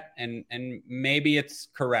think that, and maybe it's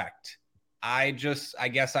correct. I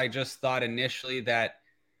guess I just thought initially that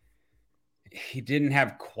he didn't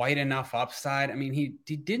have quite enough upside. I mean,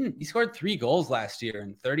 he scored 3 goals last year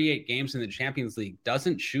in 38 games in the Champions League,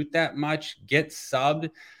 doesn't shoot that much, gets subbed.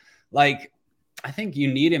 Like, I think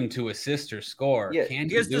you need him to assist or score. Yeah,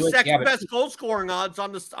 he has the second best goal scoring odds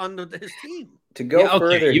on his team. To go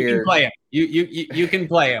further you here, can play him. You can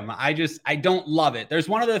play him. I don't love it. There's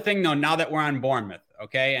one other thing though. Now that we're on Bournemouth,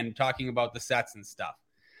 okay, and talking about the sets and stuff,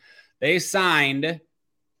 they signed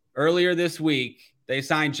earlier this week. They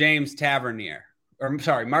signed Marcus Tavernier.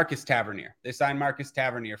 They signed Marcus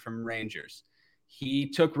Tavernier from Rangers. He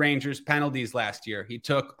took Rangers penalties last year. He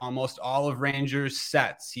took almost all of Rangers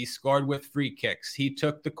sets. He scored with free kicks. He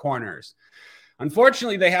took the corners.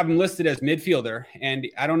 Unfortunately, they have him listed as midfielder, and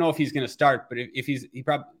I don't know if he's going to start, but if he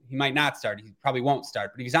might not start. He probably won't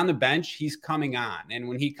start, but if he's on the bench, he's coming on. And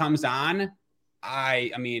when he comes on,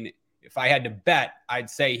 I mean, if I had to bet, I'd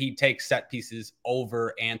say he takes set pieces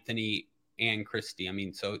over Anthony and Christie. I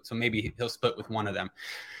mean, so maybe he'll split with one of them.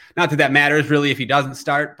 Not that matters really if he doesn't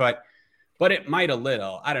start, but it might a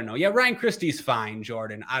little. I don't know. Yeah, Ryan Christie's fine,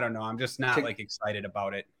 Jordan. I don't know. I'm just not excited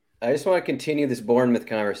about it. I just want to continue this Bournemouth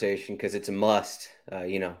conversation because it's a must.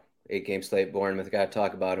 8-game slate, Bournemouth, got to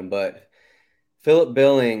talk about him. But Philip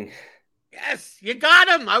Billing. Yes, you got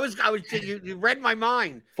him. You read my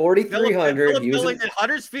mind. 4,300. Philip Billing at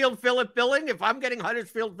Huddersfield, Philip Billing. If I'm getting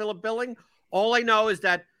Huddersfield, Philip Billing, all I know is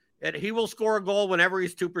that he will score a goal whenever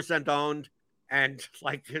he's 2% owned and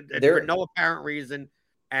for no apparent reason.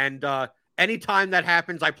 And anytime that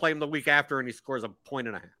happens, I play him the week after and he scores 1.5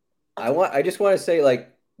 points. I just want to say,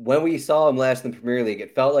 when we saw him last in the Premier League,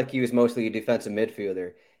 it felt like he was mostly a defensive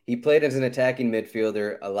midfielder. He played as an attacking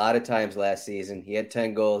midfielder a lot of times last season. He had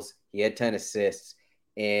 10 goals. He had 10 assists.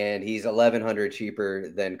 And he's 1,100 cheaper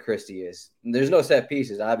than Christie is. There's no set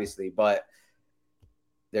pieces, obviously, but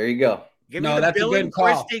there you go. That's a good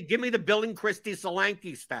call. Give me the Billing Christie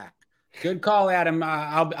Solanke stack. Good call, Adam.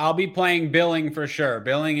 I'll be playing Billing for sure.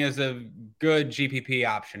 Billing is a good GPP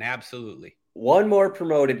option. Absolutely. One more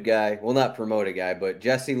promoted guy. Well, not promoted guy, but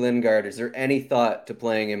Jesse Lingard. Is there any thought to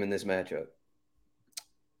playing him in this matchup?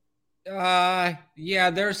 Yeah,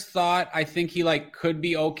 there's thought. I think he could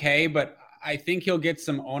be okay, but I think he'll get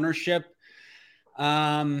some ownership.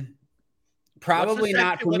 Probably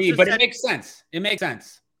not for me, but it makes sense. It makes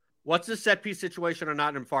sense. What's the set piece situation on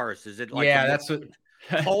Nottingham Forest? Is it that's what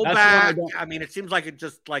Colback? I mean, it seems like it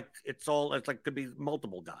just could be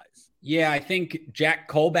multiple guys. Yeah, I think Jack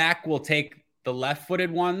Colback will take the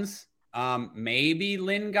left-footed ones. Maybe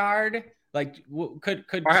Lingard.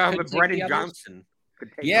 Could Brennan Johnson.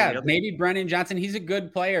 Yeah, maybe Brennan Johnson. He's a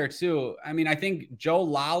good player too. I mean, I think Joe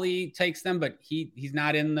Lally takes them, but he's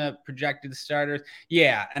not in the projected starters.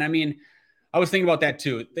 Yeah, and I mean, I was thinking about that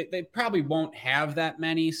too. They probably won't have that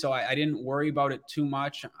many, so I didn't worry about it too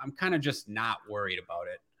much. I'm kind of just not worried about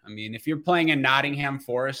it. I mean, if you're playing a Nottingham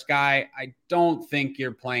Forest guy, I don't think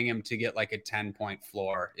you're playing him to get a 10-point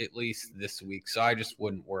floor, at least this week. So I just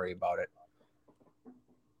wouldn't worry about it.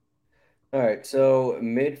 All right, so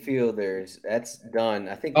midfielders, that's done.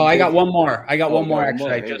 I think Oh, you I did. got one more. I got Oh, one you more. got one Actually,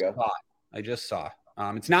 more. Here you go. I just saw.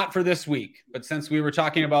 It's not for this week, but since we were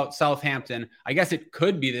talking about Southampton, I guess it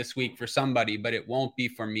could be this week for somebody, but it won't be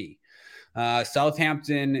for me.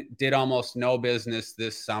 Southampton did almost no business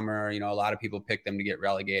this summer. You know, a lot of people picked them to get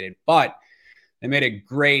relegated, but they made a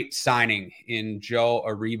great signing in Joe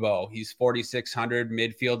Aribo. He's 4,600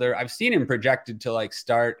 midfielder. I've seen him projected to like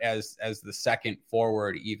start as the second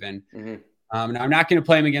forward even. Mm-hmm. Now I'm not going to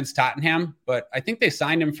play him against Tottenham, but I think they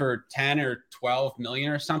signed him for 10 or 12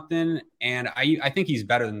 million or something. And I think he's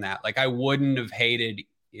better than that. Like I wouldn't have hated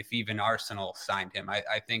if even Arsenal signed him. I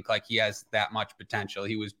think like he has that much potential.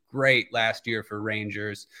 He was great last year for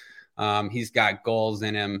Rangers. He's got goals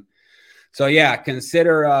in him. So yeah,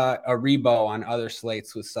 consider a Rebo on other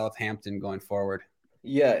slates with Southampton going forward.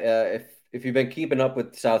 Yeah, if you've been keeping up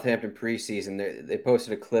with Southampton preseason, they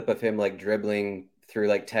posted a clip of him like dribbling through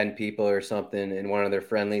like 10 people or something in one of their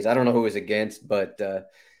friendlies. I don't know who it was against, but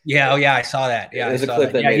yeah, I saw that. Yeah, there's I saw a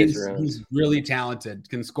clip that made he's, its rounds. He's really talented,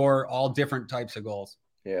 can score all different types of goals.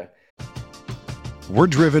 Yeah. We're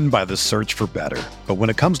driven by the search for better. But when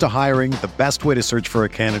it comes to hiring, the best way to search for a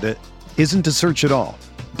candidate isn't to search at all.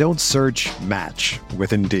 Don't search, match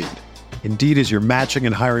with Indeed. Indeed is your matching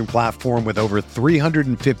and hiring platform with over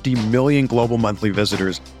 350 million global monthly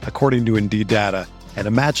visitors, according to Indeed data, and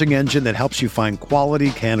a matching engine that helps you find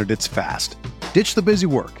quality candidates fast. Ditch the busy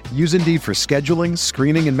work. Use Indeed for scheduling,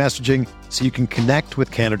 screening, and messaging so you can connect with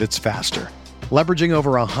candidates faster. Leveraging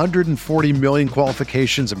over 140 million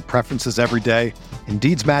qualifications and preferences every day,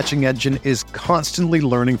 Indeed's matching engine is constantly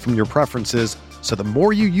learning from your preferences, so the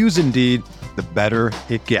more you use Indeed, the better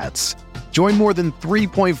it gets. Join more than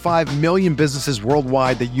 3.5 million businesses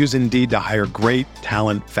worldwide that use Indeed to hire great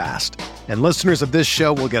talent fast. And listeners of this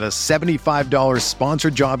show will get a $75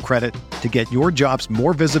 sponsored job credit to get your jobs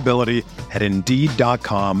more visibility at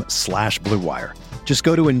Indeed.com/Blue Wire. Just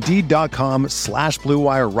go to Indeed.com/Blue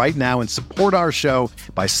Wire right now and support our show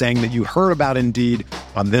by saying that you heard about Indeed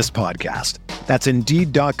on this podcast. That's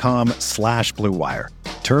Indeed.com/Blue Wire.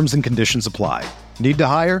 Terms and conditions apply. Need to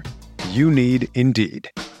hire? You need Indeed.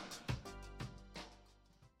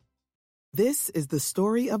 This is the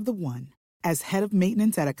story of the one. As head of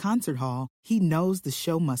maintenance at a concert hall, he knows the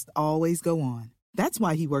show must always go on. That's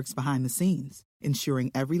why he works behind the scenes,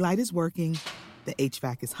 ensuring every light is working, the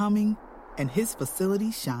HVAC is humming, and his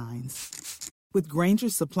facility shines. With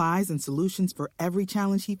Grainger's supplies and solutions for every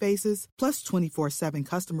challenge he faces, plus 24/7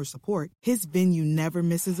 customer support, his venue never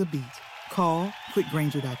misses a beat. Call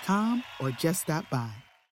quickgrainger.com or just stop by.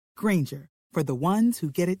 Grainger, for the ones who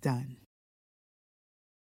get it done.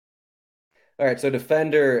 All right, so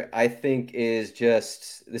defender, I think this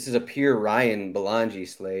is a pure Ryan Belangi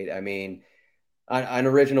slate. I mean, on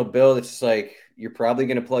original build, it's just like you're probably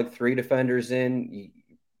going to plug 3 defenders in.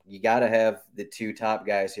 You got to have the 2 top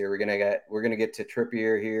guys here. We're gonna get to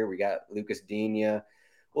Trippier here. We got Lucas Digne.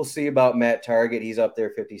 We'll see about Matt Targett. He's up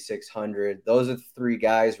there 5,600. Those are the 3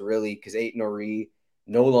 guys really, because Aït-Nouri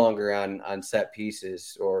no longer on set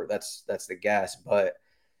pieces, or that's the guess. But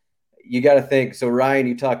you got to think. So Ryan,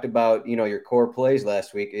 you talked about your core plays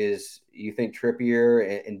last week. Is you think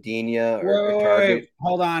Trippier and Digne or Targett? Wait.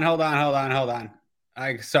 Hold on.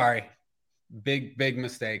 Sorry, big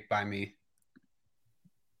mistake by me.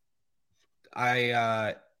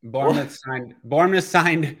 Bournemouth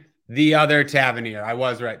signed the other Tavernier. I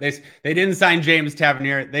was right. They didn't sign James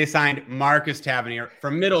Tavernier. They signed Marcus Tavernier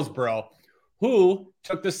from Middlesbrough, who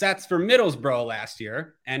took the sets for Middlesbrough last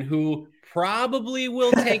year and who probably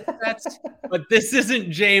will take sets, but this isn't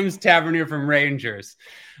James Tavernier from Rangers.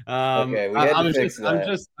 Okay, we had to fix that.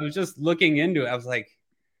 I was just looking into it. I was like,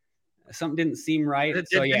 something didn't seem right. It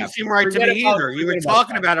didn't seem right to me either. You were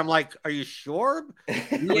talking about it. I'm like, are you sure?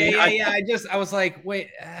 Yeah. I was like, wait.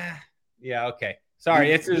 Yeah, okay.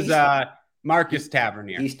 Sorry, this is Marcus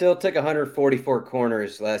Tavernier. He still took 144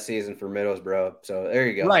 corners last season for Middlesbrough. So there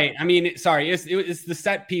you go. Right. I mean, sorry, it's the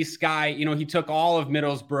set piece guy. He took all of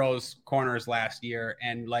Middlesbrough's corners last year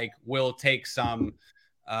and will take some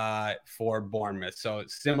for Bournemouth. So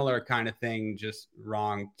similar kind of thing, just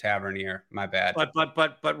wrong Tavernier. My bad.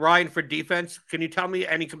 But Ryan, for defense, can you tell me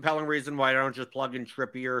any compelling reason why I don't just plug in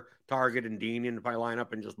Trippier, Targett, and Digne into my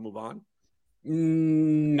lineup and just move on?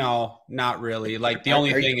 No, not really. The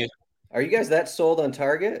only thing is, are you guys that sold on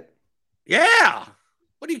Targett? Yeah.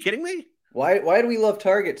 What are you kidding me? Why do we love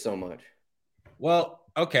Targett so much? Well,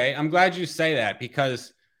 okay, I'm glad you say that,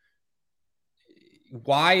 because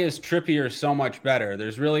why is Trippier so much better?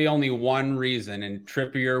 There's really only one reason, and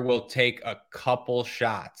Trippier will take a couple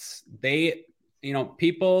shots.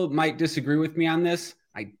 People might disagree with me on this.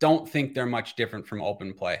 I don't think they're much different from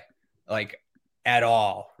open play. like at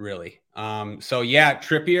all, really. So yeah,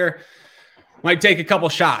 Trippier might take a couple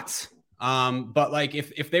shots. But like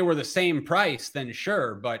if they were the same price, then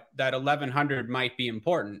sure. But that 1,100 might be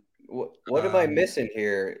important. What am I missing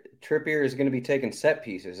here? Trippier is going to be taking set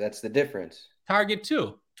pieces. That's the difference. Target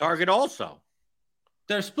too. Target also.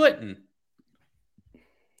 They're splitting.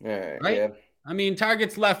 All right? Yeah. I mean,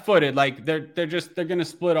 Target's left-footed. Like they're going to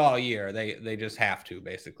split all year. They just have to,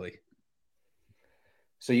 basically.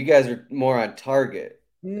 So you guys are more on Target.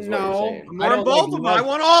 No, more on both of them. I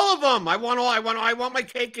want all of them. I want my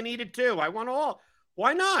cake and eat it too. I want all.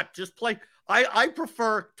 Why not? Just play. I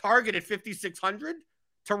prefer Target at 5,600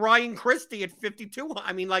 to Ryan Christie at 5,200.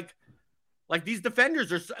 I mean, like these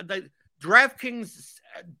defenders are. DraftKings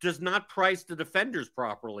does not price the defenders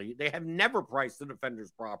properly. They have never priced the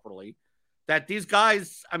defenders properly. That these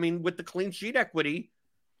guys, I mean, with the clean sheet equity,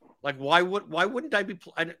 like why wouldn't I be?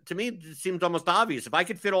 To me, it seems almost obvious. If I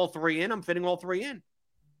could fit all three in, I'm fitting all three in.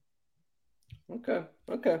 Okay.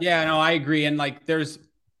 Yeah, no, I agree. And like, there's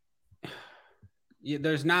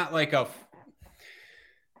not like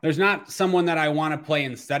there's not someone that I want to play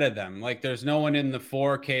instead of them. Like there's no one in the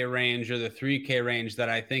 4K range or the 3K range that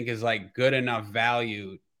I think is like good enough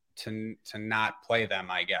value to not play them,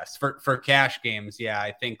 I guess. For cash games, yeah,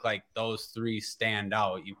 I think like those three stand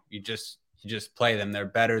out. You just play them. They're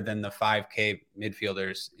better than the 5K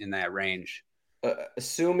midfielders in that range.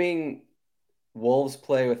 Assuming Wolves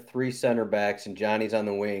play with three center backs and Johnny's on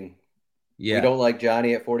the wing. Yeah. We don't like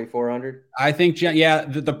Johnny at 4,400? I think,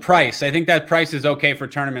 the price. I think that price is okay for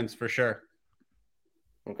tournaments for sure.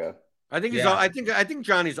 Okay. I think I think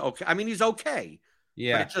Johnny's okay. I mean, he's okay.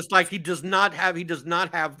 Yeah. But it's just like he does not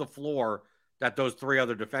have the floor that those three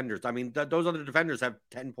other defenders. I mean, those other defenders have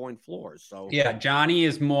 10-point floors. So yeah, Johnny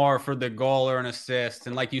is more for the goal or an assist.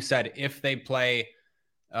 And like you said, if they play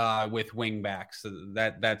with wing backs,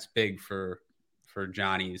 that's big for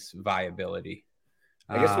Johnny's viability.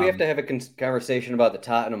 I guess we have to have a conversation about the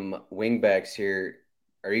Tottenham wingbacks here.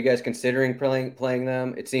 Are you guys considering playing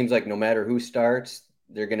them? It seems like no matter who starts,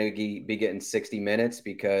 they're going to be getting 60 minutes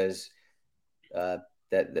because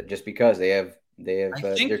that just because they have they're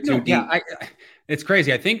too deep. Yeah, it's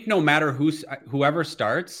crazy. I think no matter whoever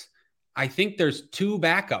starts, I think there's two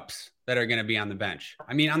backups that are going to be on the bench.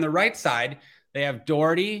 I mean, on the right side, they have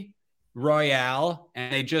Doherty, Royale,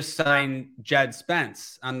 and they just signed Jed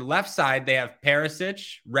Spence. On the left side, they have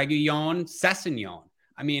Perisic, Reguilon, Sessegnon.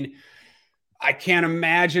 I mean, I can't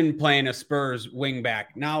imagine playing a Spurs wingback.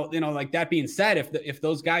 Now, like that being said, if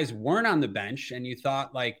those guys weren't on the bench and you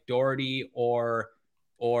thought like Doherty or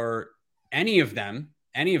any of them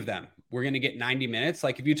were going to get 90 minutes,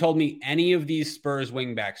 like if you told me any of these Spurs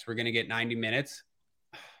wingbacks were going to get 90 minutes,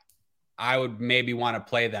 I would maybe want to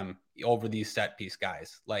play them over these set piece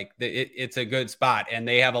guys. Like it's a good spot and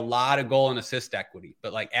they have a lot of goal and assist equity,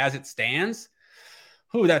 but like as it stands,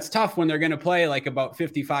 that's tough when they're going to play like about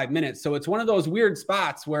 55 minutes. So it's one of those weird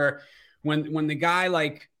spots where when the guy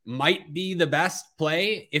like might be the best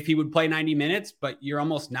play if he would play 90 minutes, but you're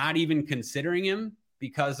almost not even considering him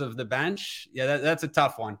because of the bench. Yeah, that's a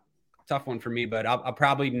tough one for me, but I'll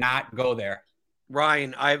probably not go there.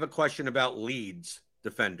 Ryan, I have a question about Leeds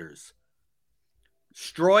defenders.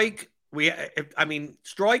 Struijk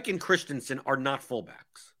and Christensen are not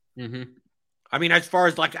fullbacks. Mm-hmm. I mean, as far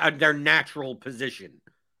as like their natural position,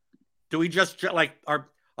 do we just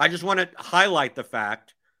I just want to highlight the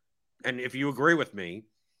fact, and if you agree with me,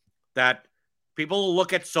 that people will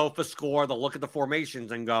look at SofaScore, they'll look at the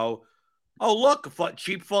formations and go, oh, look,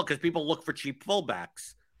 cheap full, because people look for cheap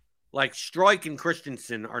fullbacks. Like Struijk and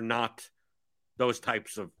Christensen are not those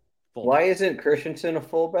types of fullbacks. Why isn't Christensen a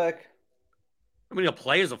fullback? I mean, he'll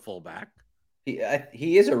play as a fullback.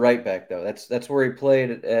 He is a right back though. That's where he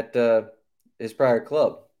played at his prior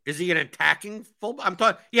club. Is he an attacking fullback? I'm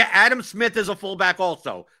talking. Yeah, Adam Smith is a fullback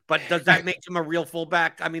also, but does that make him a real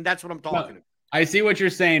fullback? I mean, that's what I'm talking about. I see what you're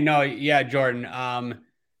saying. No, yeah, Jordan.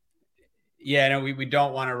 We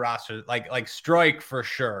don't want to roster like Struijk for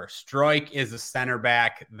sure. Struijk is a center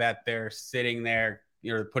back that they're sitting there,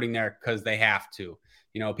 putting there because they have to.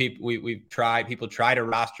 People try to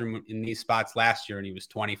roster him in these spots last year, and he was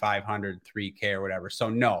 2,500, 3K or whatever. So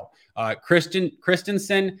no,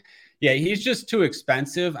 Christensen, yeah, he's just too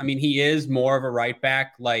expensive. I mean, he is more of a right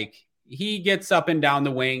back. Like he gets up and down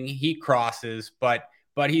the wing, he crosses, but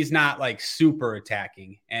he's not like super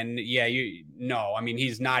attacking. And yeah, I mean,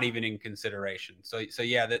 he's not even in consideration. So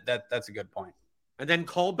yeah, that's a good point. And then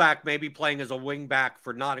Colback may be playing as a wing back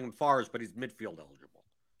for Nottingham Forest, but he's midfield eligible.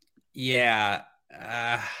 Yeah.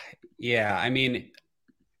 I mean,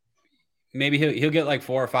 maybe he'll get like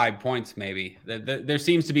 4 or 5 points. Maybe there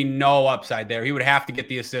seems to be no upside there. He would have to get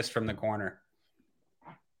the assist from the corner.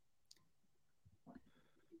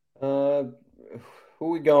 Who are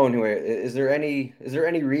we going here? Is there any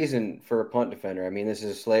reason for a punt defender? I mean, this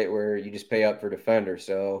is a slate where you just pay up for defender.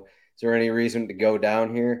 So is there any reason to go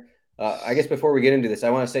down here? I guess before we get into this, I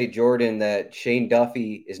want to say, Jordan, that Shane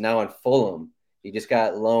Duffy is now on Fulham. He just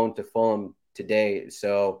got loaned to Fulham today.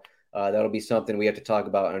 So that'll be something we have to talk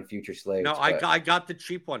about on future slates. No, I got the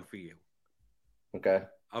cheap one for you. Okay.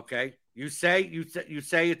 Okay. You say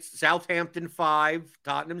it's Southampton 5,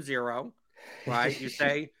 Tottenham 0, right? You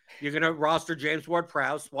say you're going to roster James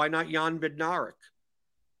Ward-Prowse. Why not Jan Bednarik?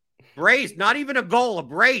 Brace, not even a goal, a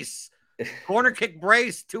brace. Corner kick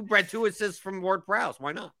brace, two assists from Ward-Prowse.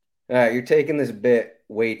 Why not? All right, you're taking this bit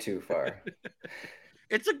way too far.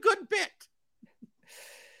 It's a good bit.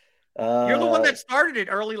 You're the one that started it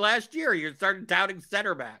early last year. You started doubting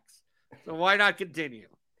center backs. So why not continue?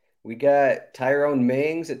 We got Tyrone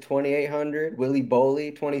Mings at 2,800, Willie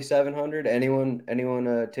Boley 2,700. Anyone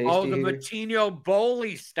tasty? Oh, the here? Matinho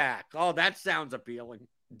Boley stack. Oh, that sounds appealing.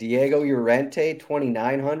 Diego Llorente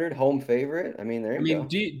 2,900, home favorite. I mean, there you go.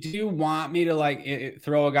 Do you want me to like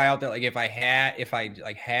throw a guy out there? Like if I had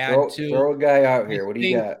to throw a guy out here. What do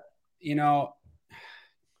you got? You know,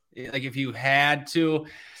 like if you had to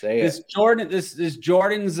say this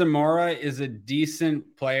Jordan Zamora is a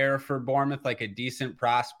decent player for Bournemouth, like a decent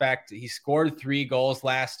prospect. He scored 3 goals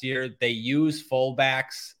last year. They use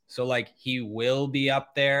fullbacks, so like he will be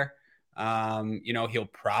up there. He'll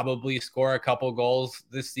probably score a couple goals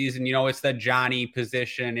this season. It's that Johnny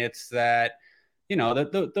position. It's that,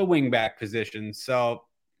 the wing back position. So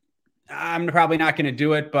I'm probably not going to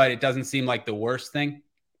do it, but it doesn't seem like the worst thing.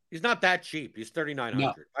 He's not that cheap. He's $3,900.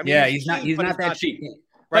 No. I mean, he's not that cheap.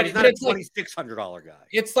 Right. He's not a $2,600 guy.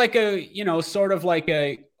 It's like sort of like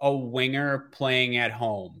a winger playing at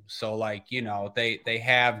home. So like, they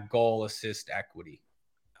have goal assist equity.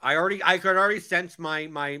 I could already sense my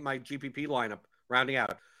GPP lineup rounding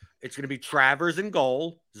out. It's going to be Travers in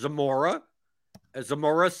goal, Zamora,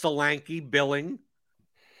 Solanke, Billing,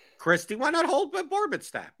 Christie. Why not hold Bournemouth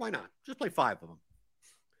stack? Why not? Just play 5 of them.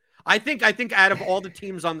 I think out of all the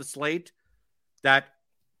teams on the slate that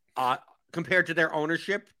compared to their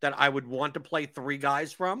ownership that I would want to play 3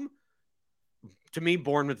 guys from, to me,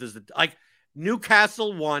 Bournemouth is like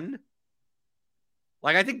Newcastle 1.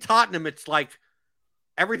 Like I think Tottenham, it's like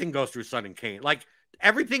everything goes through Son and Kane. Like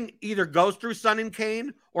everything either goes through Son and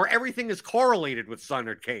Kane or everything is correlated with Son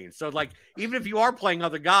or Kane. So like, even if you are playing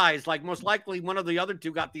other guys, like most likely one of the other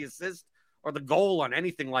 2 got the assist or the goal on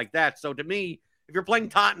anything like that. So to me, if you're playing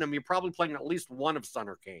Tottenham, you're probably playing at least one of Son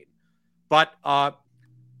or Kane. But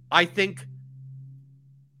I think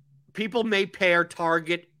people may pair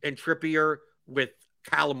Target and Trippier with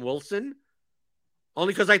Callum Wilson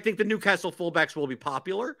only because I think the Newcastle fullbacks will be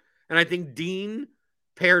popular. And I think Dean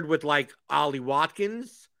paired with like Ollie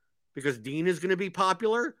Watkins because Dean is going to be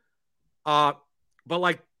popular. But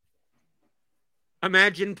like,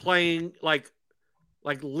 imagine playing like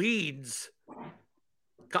Leeds,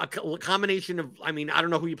 combination of, I mean, I don't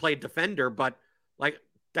know who you play at defender, but like,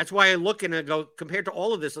 that's why I look and I go, compared to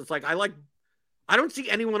all of this, it's like, I don't see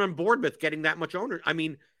anyone on Bournemouth getting that much owner. I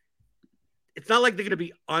mean, it's not like they're going to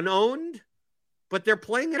be unowned, but they're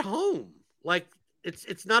playing at home. Like,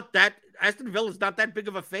 it's not that Aston Villa is not that big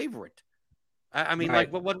of a favorite. I mean,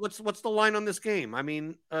 right. Like what's the line on this game? I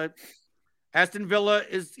mean, Aston Villa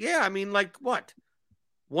is I mean, like what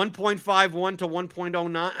 1.51 to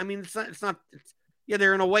 1.09. I mean, it's not.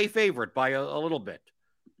 They're an away favorite by a little bit.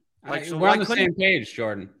 Like so we're on the same page,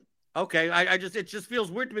 Jordan. Okay, it just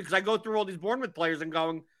feels weird to me because I go through all these Bournemouth players and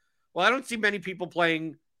going, well, I don't see many people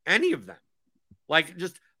playing any of them. Like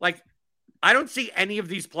I don't see any of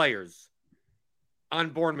these players on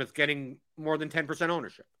Bournemouth getting more than 10%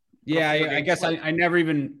 ownership. Yeah, I guess I never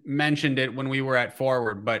even mentioned it when we were at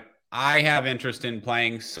Forward, but I have interest in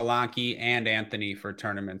playing Solanke and Anthony for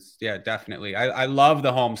tournaments. Yeah, definitely. I love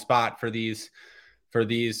the home spot for these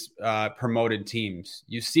promoted teams.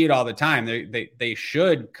 You see it all the time. They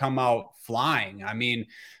should come out flying. I mean,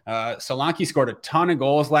 Solanke scored a ton of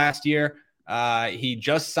goals last year. He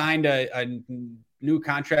just signed a new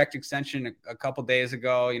contract extension a couple days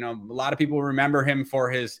ago. A lot of people remember him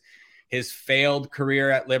for his failed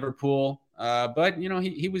career at Liverpool. But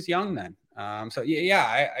he was young then. So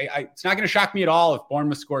it's not going to shock me at all if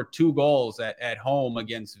Bournemouth scored 2 goals at home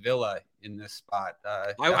against Villa in this spot.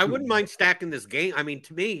 I wouldn't mind stacking this game. I mean,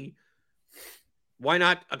 to me, why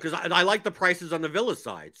not? Because I like the prices on the Villa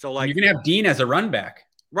side. So like you can have Dean as a run back.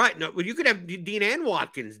 Right. No, well, you could have Dean and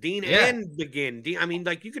Watkins, Dean and McGinn. I mean,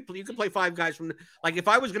 like you could play 5 guys from like if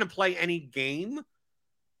I was going to play any game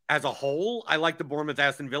as a whole, I like the Bournemouth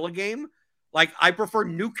Aston Villa game. Like I prefer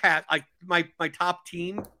Newcastle. Like my top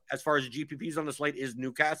team as far as GPPs on the slate is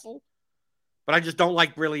Newcastle, but I just don't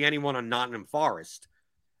like really anyone on Nottingham Forest.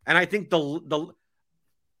 And I think the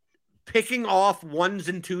picking off ones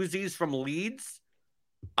and twosies from Leeds,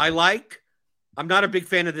 I like. I'm not a big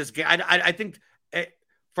fan of this game. I think.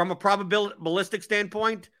 From a probabilistic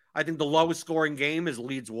standpoint, I think the lowest scoring game is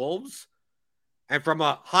Leeds Wolves. And from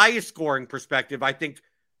a highest scoring perspective, I think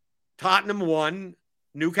Tottenham 1,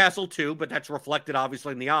 Newcastle 2, but that's reflected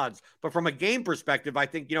obviously in the odds. But from a game perspective, I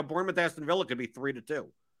think, Bournemouth Aston Villa could be 3-2.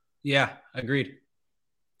 Yeah, agreed.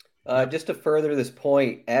 Just to further this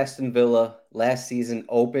point, Aston Villa last season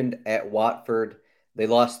opened at Watford. They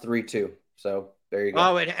lost 3-2. So there you go.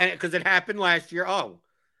 Oh, because it happened last year. Oh.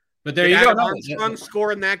 But there you go. Armstrong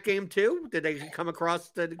score in that game too? Did they come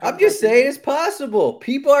across? I'm just saying it's possible.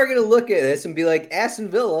 People are going to look at this and be like,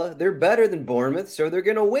 Aston Villa, they're better than Bournemouth, so they're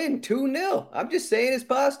going to win 2-0. I'm just saying it's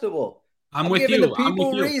possible. I'm with giving you. The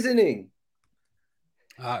people reasoning.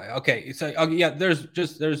 Okay, so I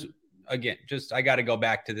got to go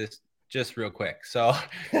back to this just real quick. So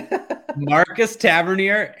Marcus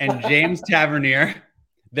Tavernier and James Tavernier,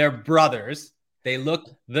 they're brothers. They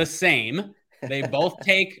look the same. They both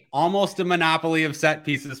take almost a monopoly of set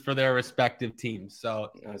pieces for their respective teams.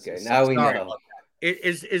 So okay, now we know.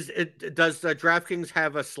 Does DraftKings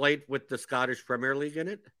have a slate with the Scottish Premier League in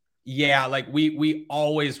it? Yeah, like we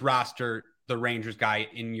always roster the Rangers guy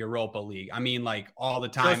in Europa League. I mean, like all the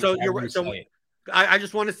time. I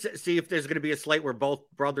just want to see if there's going to be a slate where both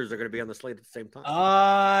brothers are going to be on the slate at the same time.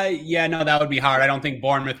 Yeah, no, that would be hard. I don't think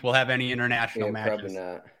Bournemouth will have any international matches. Probably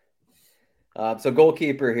not. So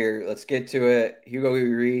goalkeeper here, let's get to it. Hugo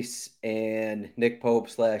Lloris and Nick Pope /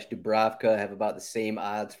 Dubravka have about the same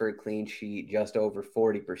odds for a clean sheet, just over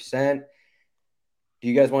 40%. Do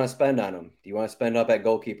you guys want to spend on them? Do you want to spend up at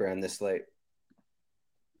goalkeeper on this slate?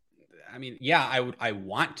 I mean, yeah, I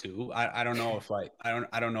want to. I don't know if I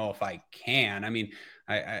don't know if I can. I mean,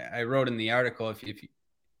 I wrote in the article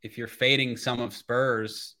if you're fading some of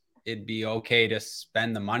Spurs, it'd be okay to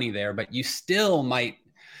spend the money there, but you still might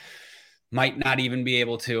not even be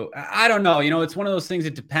able to. I don't know. It's one of those things.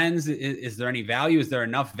 It depends. Is there any value? Is there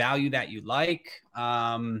enough value that you like?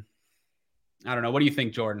 I don't know. What do you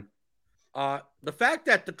think, Jordan? The fact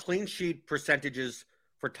that the clean sheet percentages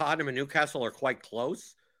for Tottenham and Newcastle are quite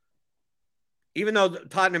close, even though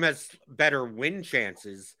Tottenham has better win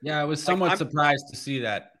chances. Yeah, I was somewhat surprised to see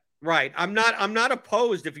that. Right. I'm not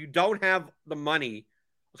opposed if you don't have the money,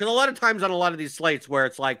 because a lot of times on a lot of these slates where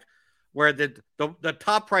it's like, where the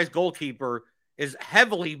top price goalkeeper is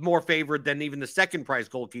heavily more favored than even the second price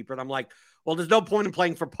goalkeeper. And I'm like, well, there's no point in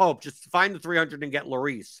playing for Pope. Just find the 300 and get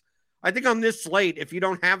Lloris. I think on this slate, if you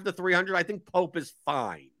don't have the 300, I think Pope is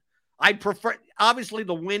fine. I'd prefer, obviously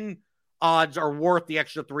the win odds are worth the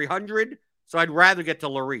extra 300. So I'd rather get to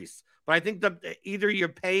Lloris. But I think that either you're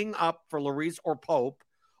paying up for Lloris or Pope,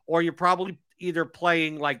 or you're probably either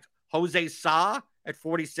playing like Jose Sa at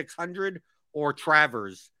 4,600 or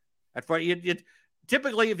Travers.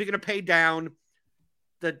 Typically, if you're going to pay down,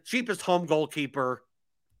 the cheapest home goalkeeper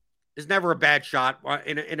is never a bad shot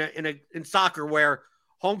in soccer, where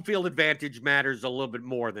home field advantage matters a little bit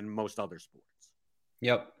more than most other sports.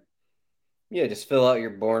 Yep. Yeah, just fill out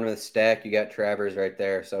your Bournemouth stack. You got Travers right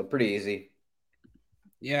there, so pretty easy.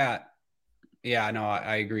 Yeah, no,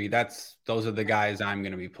 I agree. Those are the guys I'm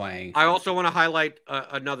going to be playing. I also want to highlight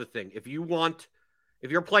another thing. If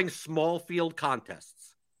you're playing small field contests.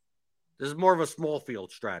 This is more of a small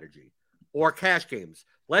field strategy or cash games.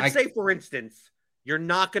 Let's say, for instance, you're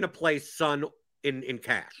not going to play Son in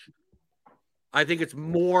cash. I think it's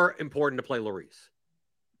more important to play Lloris.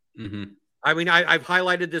 Mm-hmm. I mean, I've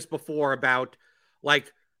highlighted this before about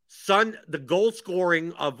like Son, the goal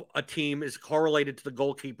scoring of a team is correlated to the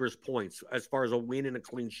goalkeeper's points as far as a win and a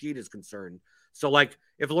clean sheet is concerned. So like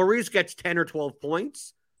if Lloris gets 10 or 12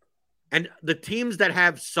 points and the teams that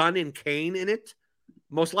have Son and Kane in it,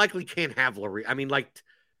 most likely can't have Lloris. I mean, like,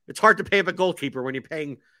 it's hard to pay up a goalkeeper when you're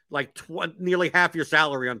paying like nearly half your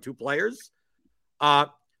salary on 2 players.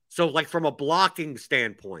 So, like, from a blocking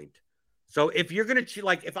standpoint. So, if you're going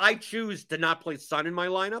to, if I choose to not play Son in my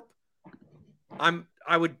lineup,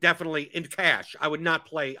 I would definitely, in cash, I would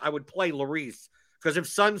play Lloris. Because if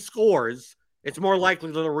Son scores, it's more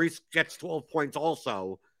likely that Lloris gets 12 points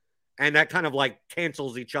also. And that kind of,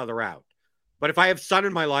 cancels each other out. But if I have Son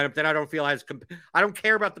in my lineup, then I don't feel I don't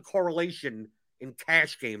care about the correlation in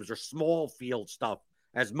cash games or small field stuff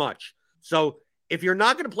as much. So if you're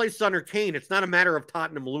not going to play Son or Kane, it's not a matter of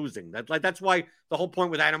Tottenham losing. That's why the whole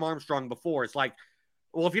point with Adam Armstrong before, it's like,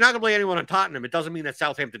 well, if you're not going to play anyone on Tottenham, it doesn't mean that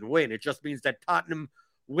Southampton win. It just means that Tottenham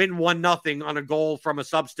win 1-0 on a goal from a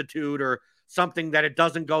substitute or something that it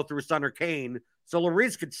doesn't go through Son or Kane. So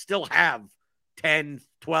Lloris could still have 10,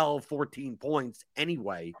 12, 14 points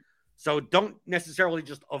anyway. So don't necessarily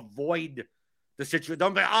just avoid the situation.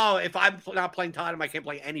 Don't be, oh, if I'm not playing Tottenham, I can't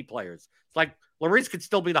play any players. It's like Lloris could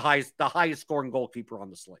still be the highest scoring goalkeeper on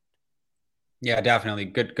the slate. Yeah, definitely.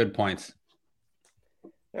 Good points.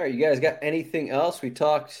 All right, you guys got anything else? We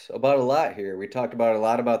talked about a lot here. We talked about a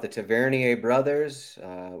lot about the Tavernier brothers.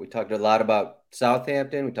 We talked a lot about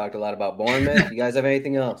Southampton. We talked a lot about Bournemouth. You guys have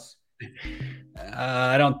anything else?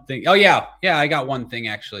 I don't think. Oh yeah, I got one thing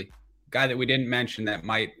actually. Guy that we didn't mention that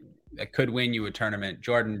could win you a tournament.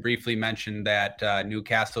 Jordan briefly mentioned that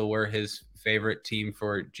Newcastle were his favorite team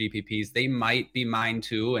for GPPs. They might be mine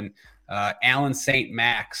too. And Alan St.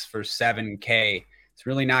 Max for 7K. It's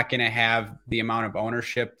really not going to have the amount of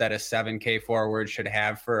ownership that a 7K forward should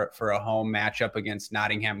have for a home matchup against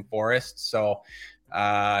Nottingham Forest. So,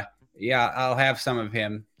 yeah, I'll have some of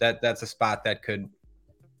him. That's a spot that could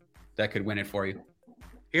win it for you.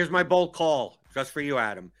 Here's my bold call, just for you,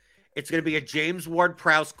 Adam. It's going to be a James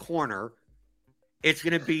Ward-Prowse corner. It's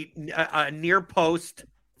going to be a near post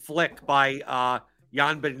flick by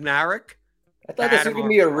Jan Bednarik. I thought this was going to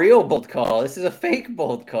be a real bold call. This is a fake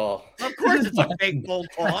bold call. Of course it's a fake bold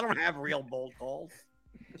call. I don't have real bold calls.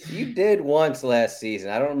 You did once last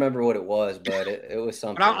season. I don't remember what it was, but it was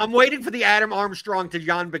something. But I'm waiting for the Adam Armstrong to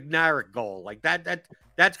Jan Bednarik goal. Like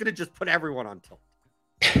that's going to just put everyone on tilt.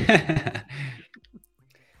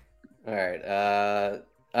 All right.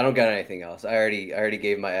 I don't got anything else. I already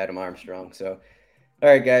gave my Adam Armstrong. So, all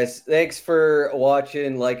right, guys. Thanks for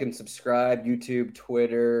watching. Like and subscribe. YouTube,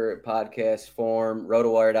 Twitter, podcast form,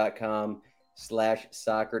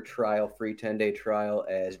 rotowire.com/soccer trial, free 10-day trial.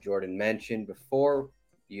 As Jordan mentioned before,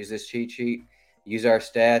 use this cheat sheet. Use our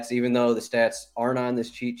stats, even though the stats aren't on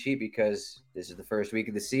this cheat sheet because this is the first week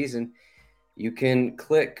of the season. You can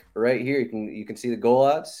click right here. You can see the goal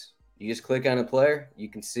odds. You just click on a player. You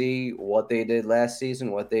can see what they did last season,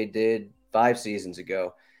 what they did 5 seasons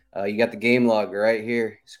ago. You got the game log right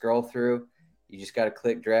here. Scroll through. You just got to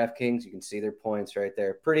click DraftKings. You can see their points right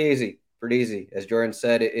there. Pretty easy. As Jordan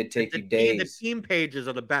said, it'd take you days. The team pages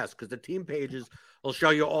are the best because the team pages will show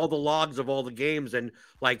you all the logs of all the games and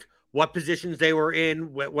like what positions they were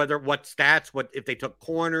in, what stats, what if they took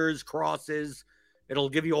corners, crosses. It'll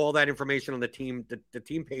give you all that information on the team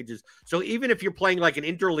pages. So even if you're playing like an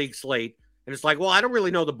interleague slate and it's like, well, I don't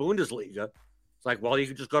really know the Bundesliga. It's like, well, you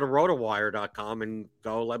can just go to rotowire.com and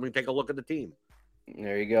go, let me take a look at the team.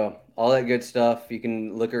 There you go. All that good stuff. You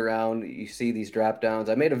can look around. You see these drop downs.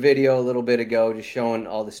 I made a video a little bit ago just showing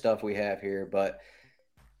all the stuff we have here. But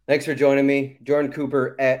thanks for joining me. Jordan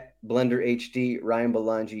Cooper at Blender HD, Ryan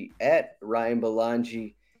Belangi at Ryan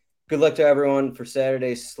Belangi. Good luck to everyone for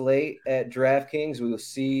Saturday's slate at DraftKings. We will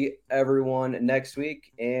see everyone next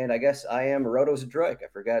week. And I guess I am Rotos Droik. I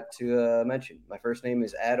forgot to mention. My first name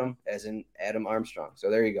is Adam, as in Adam Armstrong. So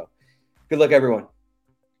there you go. Good luck, everyone.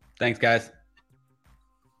 Thanks, guys.